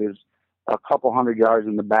houses a couple hundred yards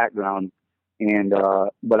in the background. And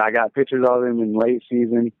but I got pictures of him in late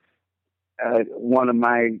season. One of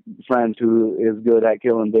my friends who is good at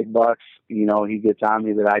killing big bucks, he gets on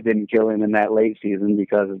me that I didn't kill him in that late season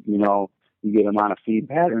because, you get him on a feed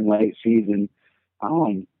pattern late season.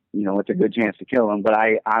 It's a good chance to kill him. But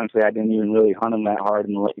I didn't even really hunt him that hard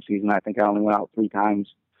in the late season. I think I only went out 3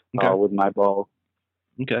 times with my bow.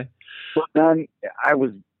 Okay. But then I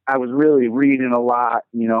was really reading a lot.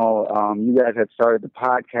 You guys had started the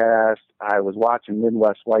podcast. I was watching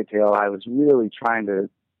Midwest Whitetail. I was really trying to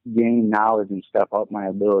gain knowledge and step up my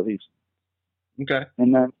abilities. Okay.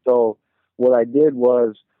 And then, so what I did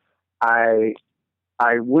was I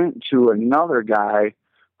went to another guy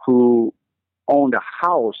who owned a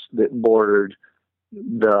house that bordered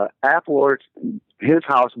the apple orchard. His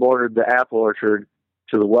house bordered the apple orchard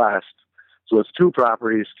to the west. So it's 2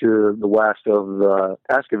 properties to the west of the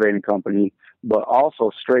excavating company, but also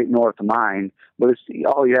straight north of mine. But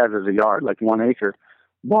all he has is a yard, like 1 acre.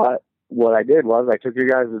 But what I did was I took your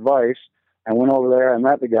guys' advice. I went over there. I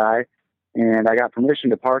met the guy, and I got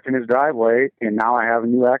permission to park in his driveway, and now I have a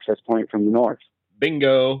new access point from the north.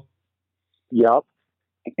 Bingo. Yep.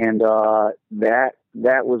 And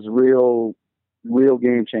that was real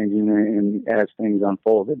game changing and as things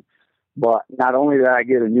unfolded. But not only did I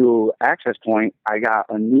get a new access point, I got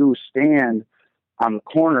a new stand on the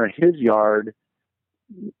corner of his yard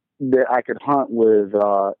that I could hunt with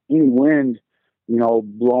any wind,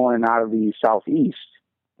 blowing out of the southeast,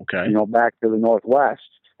 Okay. Back to the northwest.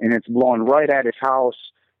 And it's blowing right at his house.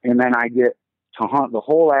 And then I get to hunt the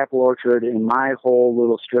whole apple orchard in my whole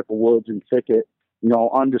little strip of woods and thicket,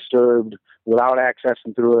 undisturbed, without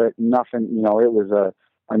accessing through it, nothing. It was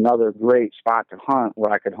another great spot to hunt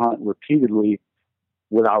where I could hunt repeatedly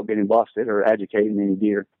without getting busted or educating any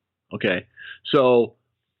deer. Okay. So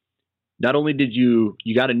not only did you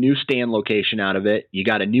got a new stand location out of it, you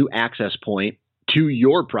got a new access point to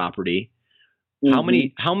your property.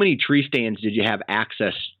 Mm-hmm. How many tree stands did you have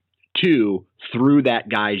access to through that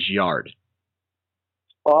guy's yard?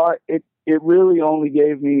 It really only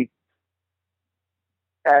gave me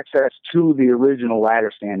access to the original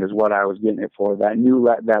ladder stand is what I was getting it for.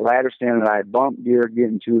 That ladder stand that I had bumped deer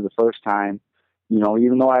getting to the first time,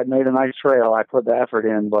 even though I had made a nice trail, I put the effort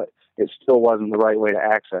in, but it still wasn't the right way to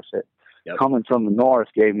access it. Yep. Coming from the north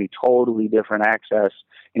gave me totally different access.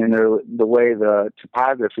 And the way the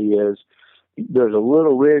topography is, there's a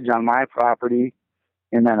little ridge on my property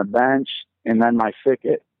and then a bench and then my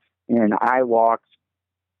thicket. And I walked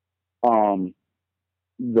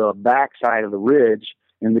the back side of the ridge,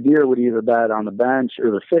 and the deer would either bed on the bench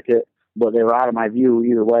or the thicket, but they were out of my view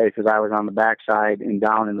either way because I was on the back side and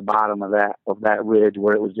down in the bottom of that ridge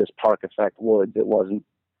where it was just park effect woods. It wasn't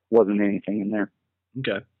anything in there.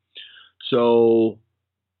 Okay. So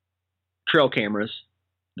trail cameras,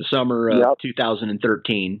 the summer of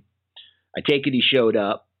 2013. I take it he showed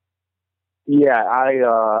up. Yeah,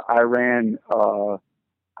 I ran 4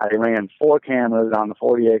 cameras on the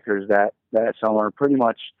 40 acres that summer, pretty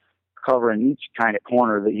much covering each kind of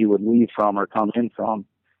corner that you would leave from or come in from.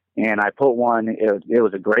 And I put one, it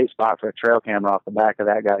was a great spot for a trail camera off the back of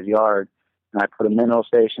that guy's yard. And I put a mineral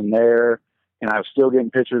station there, and I was still getting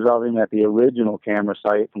pictures of him at the original camera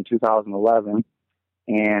site from 2011.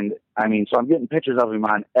 And so I'm getting pictures of him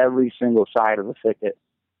on every single side of the thicket.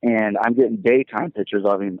 And I'm getting daytime pictures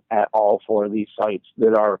of him at all 4 of these sites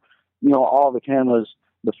that are, all the cameras,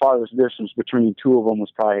 the farthest distance between 2 of them was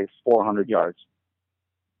probably 400 yards.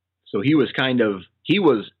 So he was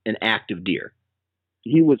an active deer.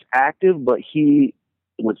 He was active, but he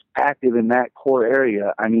was active in that core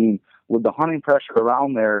area. With the hunting pressure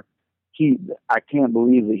around there, I can't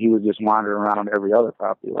believe that he was just wandering around every other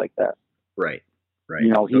property like that. Right. He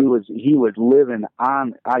was living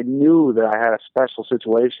on. I knew that I had a special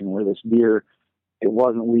situation where this deer, it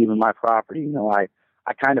wasn't leaving my property. I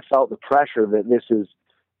kind of felt the pressure that this is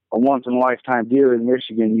a once in a lifetime deer in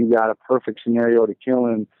Michigan. You got a perfect scenario to kill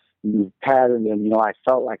him. You patterned him. I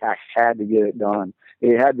felt like I had to get it done.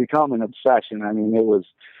 It had become an obsession. It was,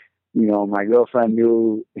 my girlfriend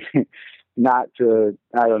knew not to.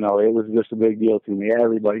 I don't know. It was just a big deal to me.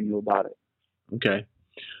 Everybody knew about it. Okay.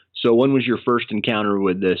 So when was your first encounter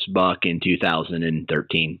with this buck in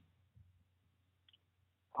 2013?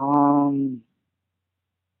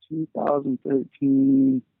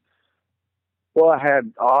 2013. Well, I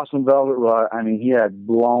had awesome velvet rut. He had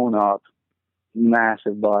blown up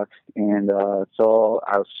massive bucks. And so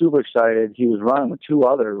I was super excited. He was running with 2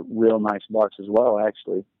 other real nice bucks as well,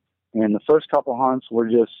 actually. And the first couple hunts were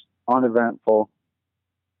just uneventful.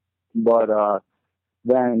 But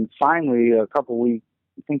then finally, a couple weeks,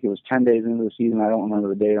 I think it was 10 days into the season. I don't remember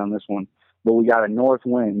the date on this one, but we got a north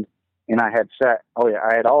wind, and I had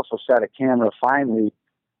also set a camera finally,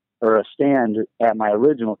 or a stand at my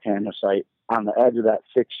original camera site on the edge of that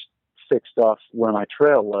thick stuff where my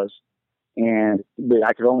trail was, and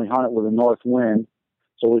I could only hunt it with a north wind.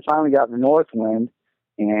 So we finally got the north wind,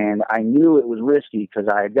 and I knew it was risky because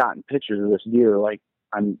I had gotten pictures of this deer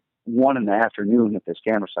I'm 1 in the afternoon at this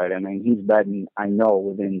camera site. He's bedding, I know,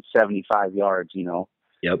 within 75 yards,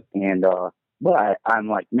 Yep. And, but I'm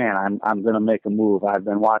like, man, I'm going to make a move. I've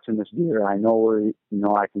been watching this deer. I know where,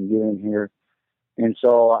 I can get in here. And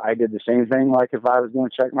so I did the same thing. Like if I was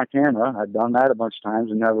going to check my camera, I'd done that a bunch of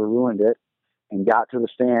times and never ruined it, and got to the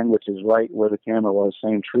stand, which is right where the camera was,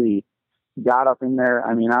 same tree, got up in there.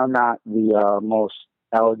 I'm not the most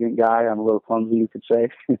elegant guy. I'm a little clumsy, you could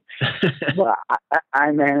say, but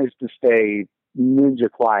I managed to stay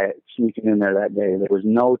ninja quiet sneaking in there that day. There was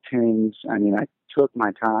no tings. I took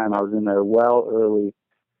my time. I was in there well early,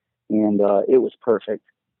 and it was perfect.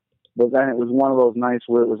 But then it was one of those nights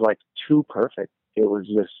where it was like too perfect. It was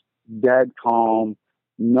just dead calm.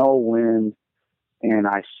 no wind. And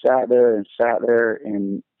I sat there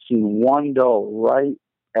and seen one doe right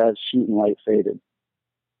as shooting light faded.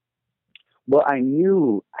 But I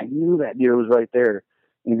knew that deer was right there.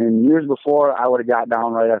 And in years before, I would have got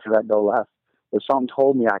down right after that doe left. But something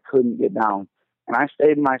told me I couldn't get down. And I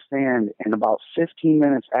stayed in my stand, and about 15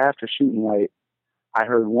 minutes after shooting light, I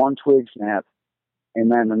heard one twig snap,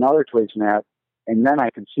 and then another twig snap, and then I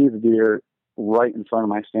could see the deer right in front of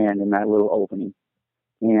my stand in that little opening.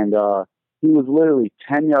 And he was literally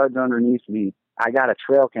 10 yards underneath me. I got a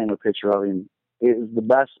trail camera picture of him. It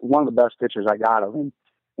was one of the best pictures I got of him.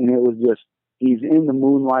 And it was just, he's in the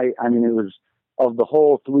moonlight. I mean, it was, of the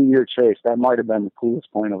whole 3-year chase, that might have been the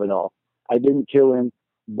coolest point of it all. I didn't kill him,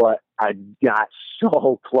 but I got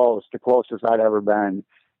so close, the closest I'd ever been.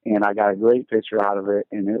 And I got a great picture out of it.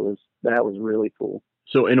 And that was really cool.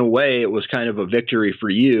 So in a way, it was kind of a victory for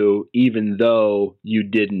you, even though you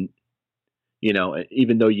didn't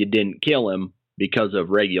kill him because of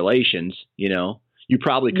regulations. You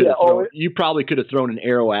probably could have thrown an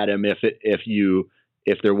arrow at him if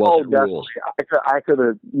there wasn't rules. I could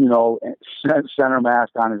have, sent center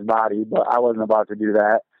massed on his body, but I wasn't about to do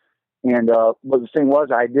that. And but the thing was,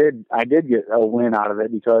 I did get a win out of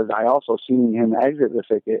it, because I also seen him exit the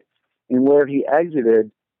thicket, and where he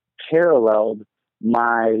exited paralleled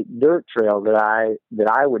my dirt trail that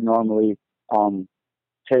I would normally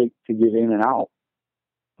take to get in and out.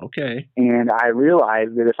 Okay. And I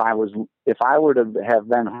realized that if I were to have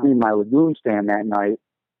been hunting my lagoon stand that night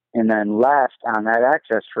and then left on that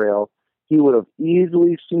access trail, he would have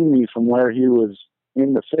easily seen me from where he was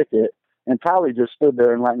in the thicket and probably just stood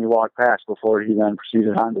there and let me walk past before he then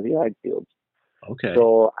proceeded onto the ag fields. Okay.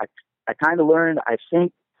 So I kind of learned, I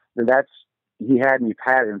think he had me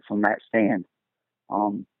patterned from that stand.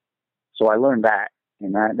 So I learned that,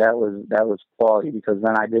 and that was quality, because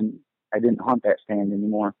then I didn't hunt that stand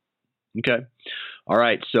anymore. Okay. All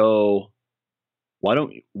right. So why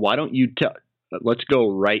don't you let's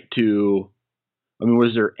go right to,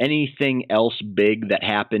 was there anything else big that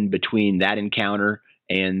happened between that encounter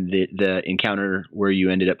and the encounter where you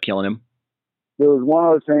ended up killing him? There was one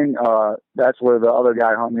other thing. That's where the other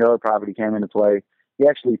guy hunting the other property came into play. He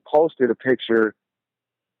actually posted a picture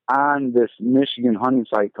on this Michigan hunting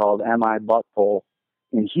site called MI Buck Pole,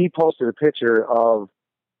 and he posted a picture of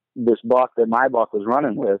this buck that my buck was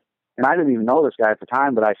running with. And I didn't even know this guy at the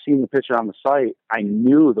time, but I seen the picture on the site. I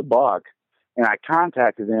knew the buck, and I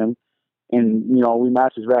contacted him, and we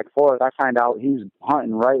messaged back and forth. I find out he's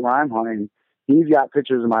hunting right where I'm hunting. He's got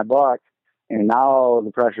pictures of my buck, and now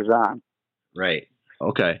the pressure's on. Right.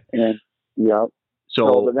 Okay. And yep.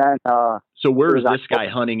 So where is this guy October.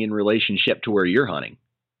 hunting in relationship to where you're hunting?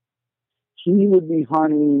 He would be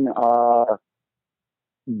hunting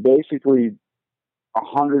basically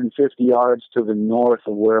 150 yards to the north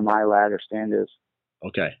of where my ladder stand is.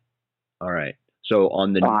 Okay. All right. So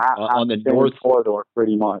on the north corridor,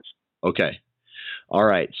 pretty much. Okay. All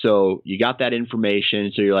right. So you got that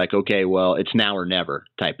information. So you're like, okay, well, it's now or never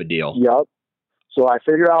type of deal. Yep. So I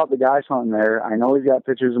figure out the guy's hunting there. I know he's got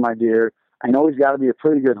pictures of my deer. I know he's got to be a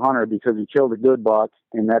pretty good hunter, because he killed a good buck,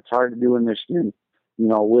 and that's hard to do in Michigan,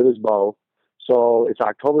 with his bow. So it's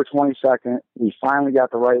October 22nd. We finally got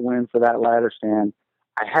the right wind for that ladder stand.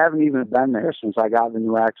 I haven't even been there since I got the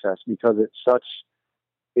new access, because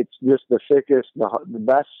it's just the thickest, the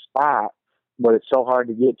best spot, but it's so hard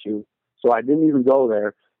to get to. So I didn't even go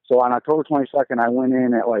there. So on October 22nd, I went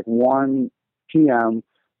in at like 1 p.m.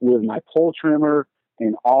 with my pole trimmer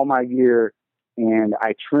and all my gear, and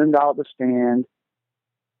I trimmed out the stand,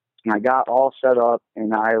 and I got all set up,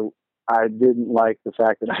 and I didn't like the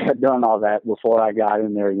fact that I had done all that before I got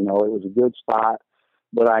in there. It was a good spot,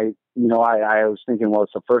 but I was thinking, well,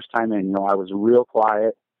 it's the first time in. I was real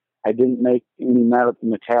quiet. I didn't make any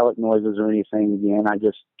metallic noises or anything again. I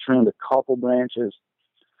just trimmed a couple branches,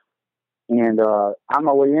 and on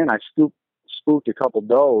my way in, I spooked a couple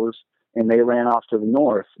does, and they ran off to the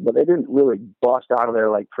north, but they didn't really bust out of there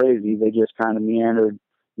like crazy. They just kind of meandered,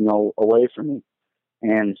 away from me.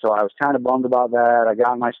 And so I was kind of bummed about that. I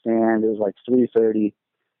got my stand. It was like 3:30,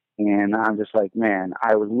 and I'm just like, man,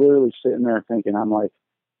 I was literally sitting there thinking, I'm like,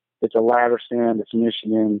 it's a ladder stand. It's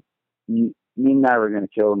Michigan. You're never going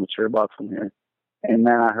to kill a mature buck from here. And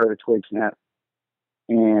then I heard a twig snap,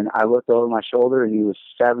 and I looked over my shoulder, and he was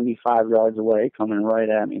 75 yards away, coming right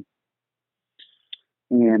at me.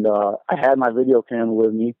 And I had my video camera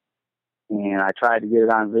with me, and I tried to get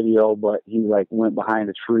it on video, but he went behind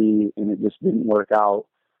a tree, and it just didn't work out.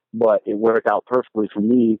 But it worked out perfectly for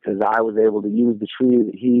me, because I was able to use the tree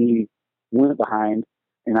that he went behind,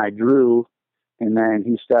 and I drew, and then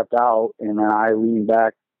he stepped out, and then I leaned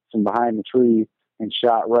back from behind the tree and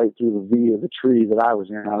shot right through the V of the tree that I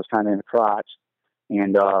was in. I was kind of in the crotch,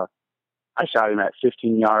 and I shot him at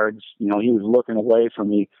 15 yards. You know, he was looking away from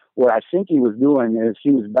me. What I think he was doing is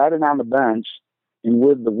he was bedding on the bench, and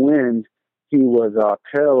with the wind, he was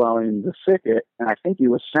paralleling the thicket, and I think he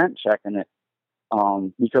was scent checking it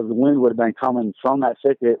because the wind would have been coming from that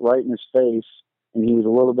thicket right in his face, and he was a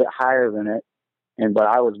little bit higher than it, but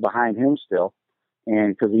I was behind him still,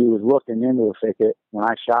 and because he was looking into the thicket when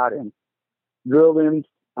I shot him. Drilled him,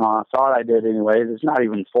 thought I did anyway. It's not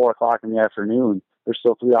even 4 o'clock in the afternoon. There's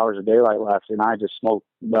still 3 hours of daylight left, and I just smoked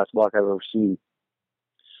the best buck I've ever seen.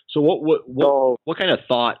 So what kind of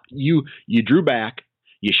thought you drew back,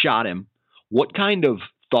 you shot him? What kind of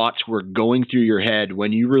thoughts were going through your head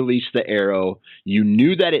when you released the arrow? You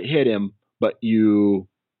knew that it hit him, but you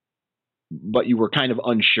were kind of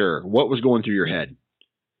unsure. What was going through your head?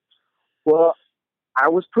 Well, I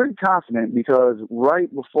was pretty confident because right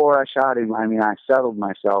before I shot him, I mean, I settled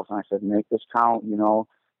myself and I said, make this count, you know,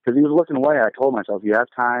 because he was looking away. I told myself, you have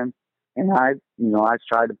time. And I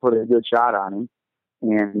tried to put a good shot on him.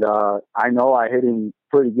 And I know I hit him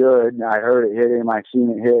pretty good. I heard it hit him. I seen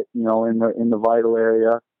it hit, you know, in the vital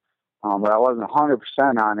area. But I wasn't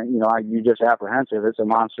 100% on it. You know, you're just apprehensive. It's a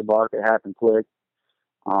monster buck. It happened quick.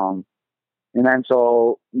 And then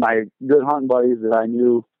so my good hunting buddies that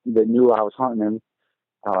knew I was hunting him,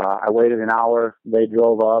 I waited an hour. They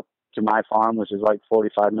drove up to my farm, which is like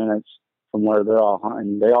 45 minutes from where they're all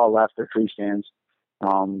hunting. They all left their tree stands,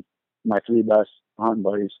 my 3 best hunting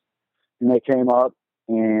buddies. And they came up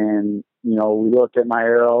and, you know, we looked at my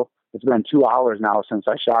arrow. It's been 2 hours now since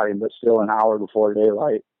I shot him, but still an hour before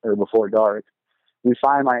daylight or before dark. We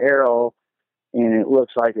find my arrow and it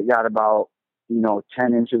looks like it got about, you know,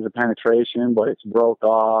 10 inches of penetration, but it's broke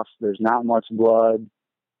off. There's not much blood.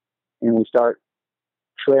 And we start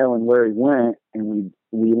trailing where he went, and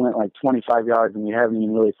we went like 25 yards, and we haven't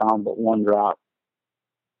even really found but one drop.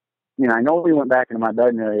 And I know we went back into my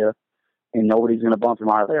bedding area, and nobody's going to bump him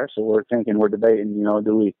out of there. So we're debating, you know,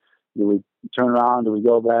 do we turn around? Do we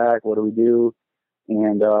go back? What do we do?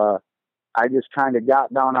 And I just kind of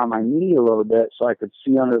got down on my knee a little bit so I could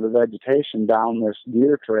see under the vegetation down this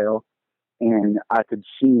deer trail, and I could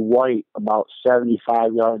see white about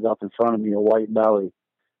 75 yards up in front of me, a white belly.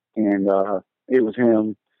 And it was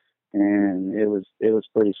him, and it was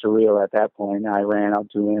pretty surreal at that point. I ran up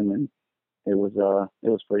to him, and it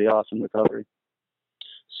was pretty awesome recovery.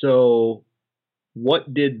 So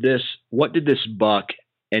what did this buck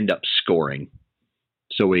end up scoring?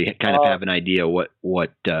 So we kind of have an idea what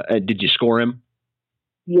did you score him?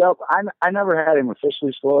 Yep. I never had him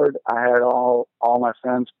officially scored. I had all my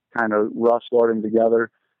friends kind of rough scored him together.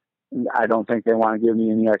 I don't think they want to give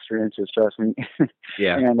me any extra inches, trust me.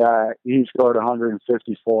 Yeah. And he scored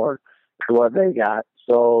 154 for what they got.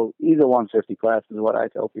 So he's a 150 class is what I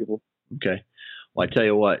tell people. Okay. Well, I tell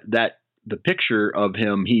you what, the picture of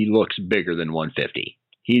him, he looks bigger than 150.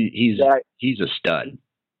 He's a stud.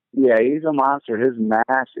 Yeah, he's a monster. His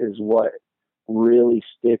mass is what really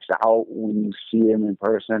sticks out when you see him in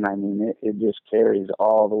person. I mean, it just carries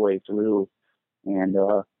all the way through. And,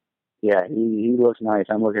 yeah, he looks nice.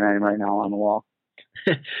 I'm looking at him right now on the wall.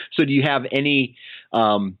 So do you have any,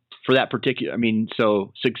 for that particular, I mean,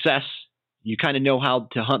 so success, you kind of know how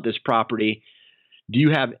to hunt this property. Do you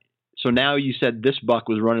have, so now you said this buck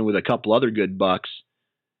was running with a couple other good bucks.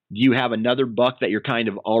 Do you have another buck that you're kind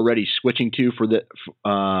of already switching to for this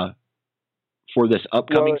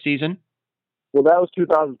upcoming season? Well, that was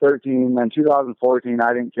 2013. Then 2014,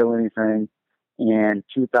 I didn't kill anything. And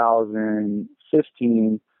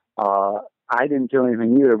 2015, I didn't kill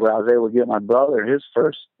anything either, but I was able to get my brother his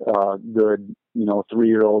first good,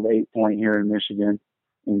 3-year-old 8-point here in Michigan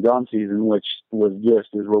in gun season, which was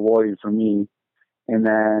just as rewarding for me. And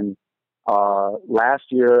then last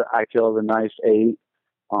year, I killed a nice 8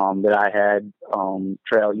 that I had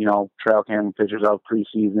trail camera pictures of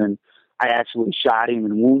preseason. I actually shot him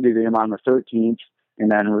and wounded him on the 13th,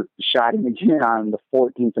 and then shot him again on the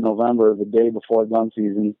 14th of November, the day before gun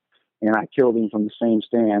season, and I killed him from the same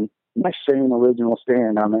stand, my same original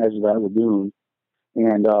stand on the edge of that lagoon.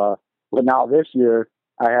 And but now this year,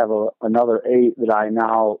 I have another 8 that I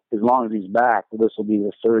now, as long as he's back, this will be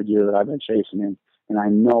the 3rd year that I've been chasing him, and I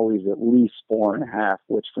know he's at least 4.5,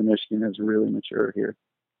 which for Michigan is really mature here.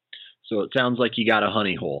 So it sounds like you got a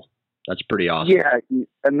honey hole. That's pretty awesome. Yeah,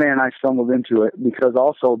 and man, I stumbled into it because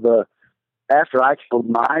also after I killed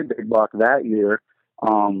my big buck that year,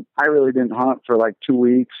 I really didn't hunt for like 2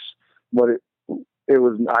 weeks, but it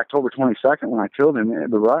was October 22nd when I killed him.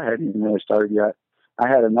 The rut hadn't even really started yet. I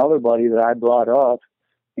had another buddy that I brought up,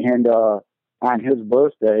 and on his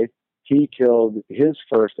birthday, he killed his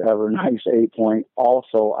first ever nice 8-point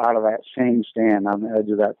also out of that same stand on the edge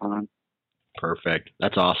of that pond. Perfect.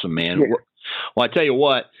 That's awesome, man. Yeah. Well, I tell you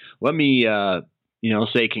what, let me,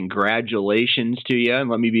 say congratulations to you, and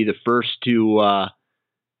let me be the first to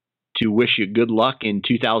wish you good luck in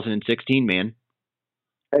 2016, man.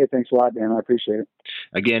 Hey, thanks a lot, Dan. I appreciate it.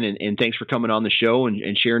 Again, and thanks for coming on the show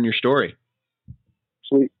and sharing your story.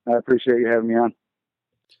 Sweet. I appreciate you having me on.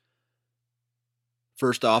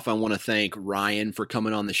 First off, I want to thank Ryan for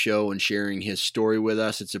coming on the show and sharing his story with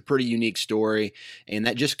us. It's a pretty unique story, and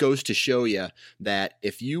that just goes to show you that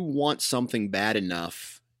if you want something bad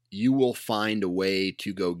enough, you will find a way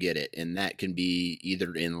to go get it, and that can be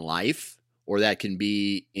either in life or that can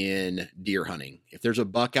be in deer hunting. If there's a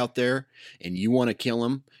buck out there and you want to kill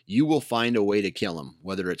him, you will find a way to kill him,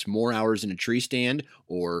 whether it's more hours in a tree stand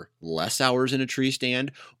or less hours in a tree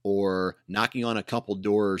stand or knocking on a couple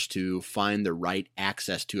doors to find the right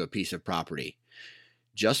access to a piece of property.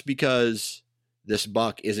 Just because this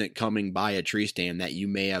buck isn't coming by a tree stand that you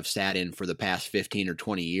may have sat in for the past 15 or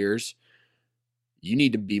 20 years, you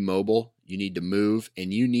need to be mobile, you need to move,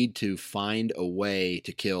 and you need to find a way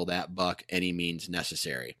to kill that buck any means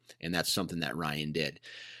necessary. And that's something that Ryan did.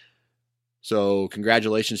 So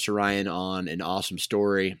congratulations to Ryan on an awesome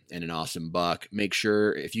story and an awesome buck. Make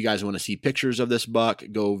sure, if you guys want to see pictures of this buck,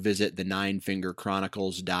 go visit the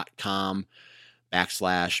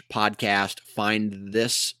ninefingerchronicles.com/podcast. Find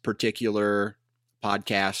this particular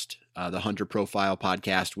podcast, the Hunter Profile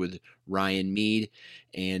podcast with Ryan Mead,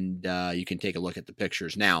 and you can take a look at the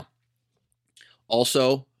pictures. Now,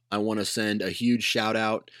 also, I want to send a huge shout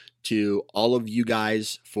out to all of you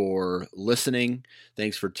guys for listening.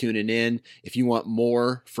 Thanks for tuning in. If you want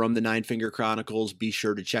more from the Nine Finger Chronicles, be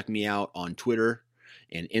sure to check me out on Twitter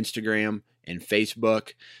and Instagram and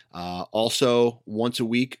Facebook. Also, once a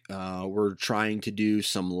week, we're trying to do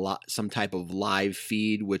some type of live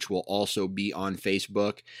feed, which will also be on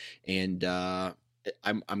Facebook. And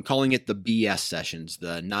I'm calling it the BS sessions,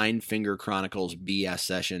 the Nine Finger Chronicles BS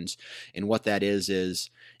sessions. And what that is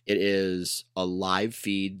it is a live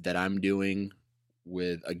feed that I'm doing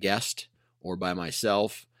with a guest or by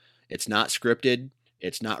myself. It's not scripted,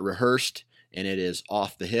 it's not rehearsed, and it is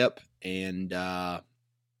off the hip. And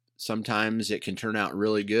sometimes it can turn out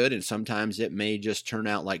really good, and sometimes it may just turn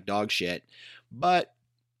out like dog shit. But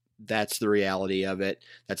that's the reality of it.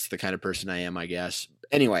 That's the kind of person I am, I guess.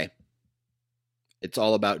 Anyway, it's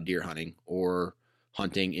all about deer hunting or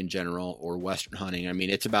hunting in general or Western hunting. I mean,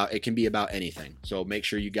 it can be about anything. So make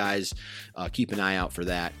sure you guys keep an eye out for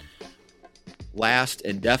that. Last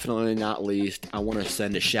and definitely not least, I want to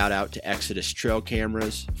send a shout out to Exodus Trail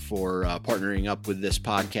Cameras for partnering up with this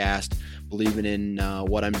podcast, believing in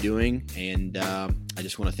what I'm doing. And I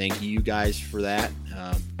just want to thank you guys for that.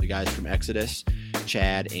 The guys from Exodus,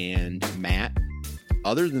 Chad and Matt.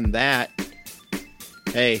 Other than that,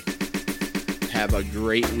 hey, have a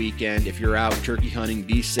great weekend. If you're out turkey hunting,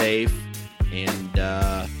 be safe, and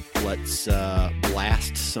let's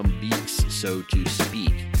blast some beaks, so to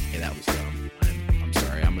speak. Hey, that was dumb. I'm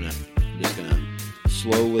sorry. I'm just gonna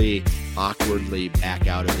slowly, awkwardly back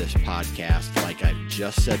out of this podcast like I've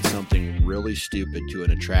just said something really stupid to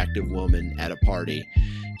an attractive woman at a party.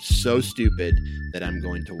 So stupid that I'm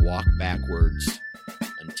going to walk backwards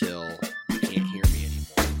until you can't hear me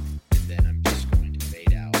anymore. And then I'm just going to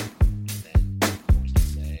fade out. And then I'm going to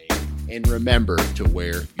say, and remember to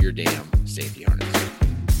wear your damn safety harness.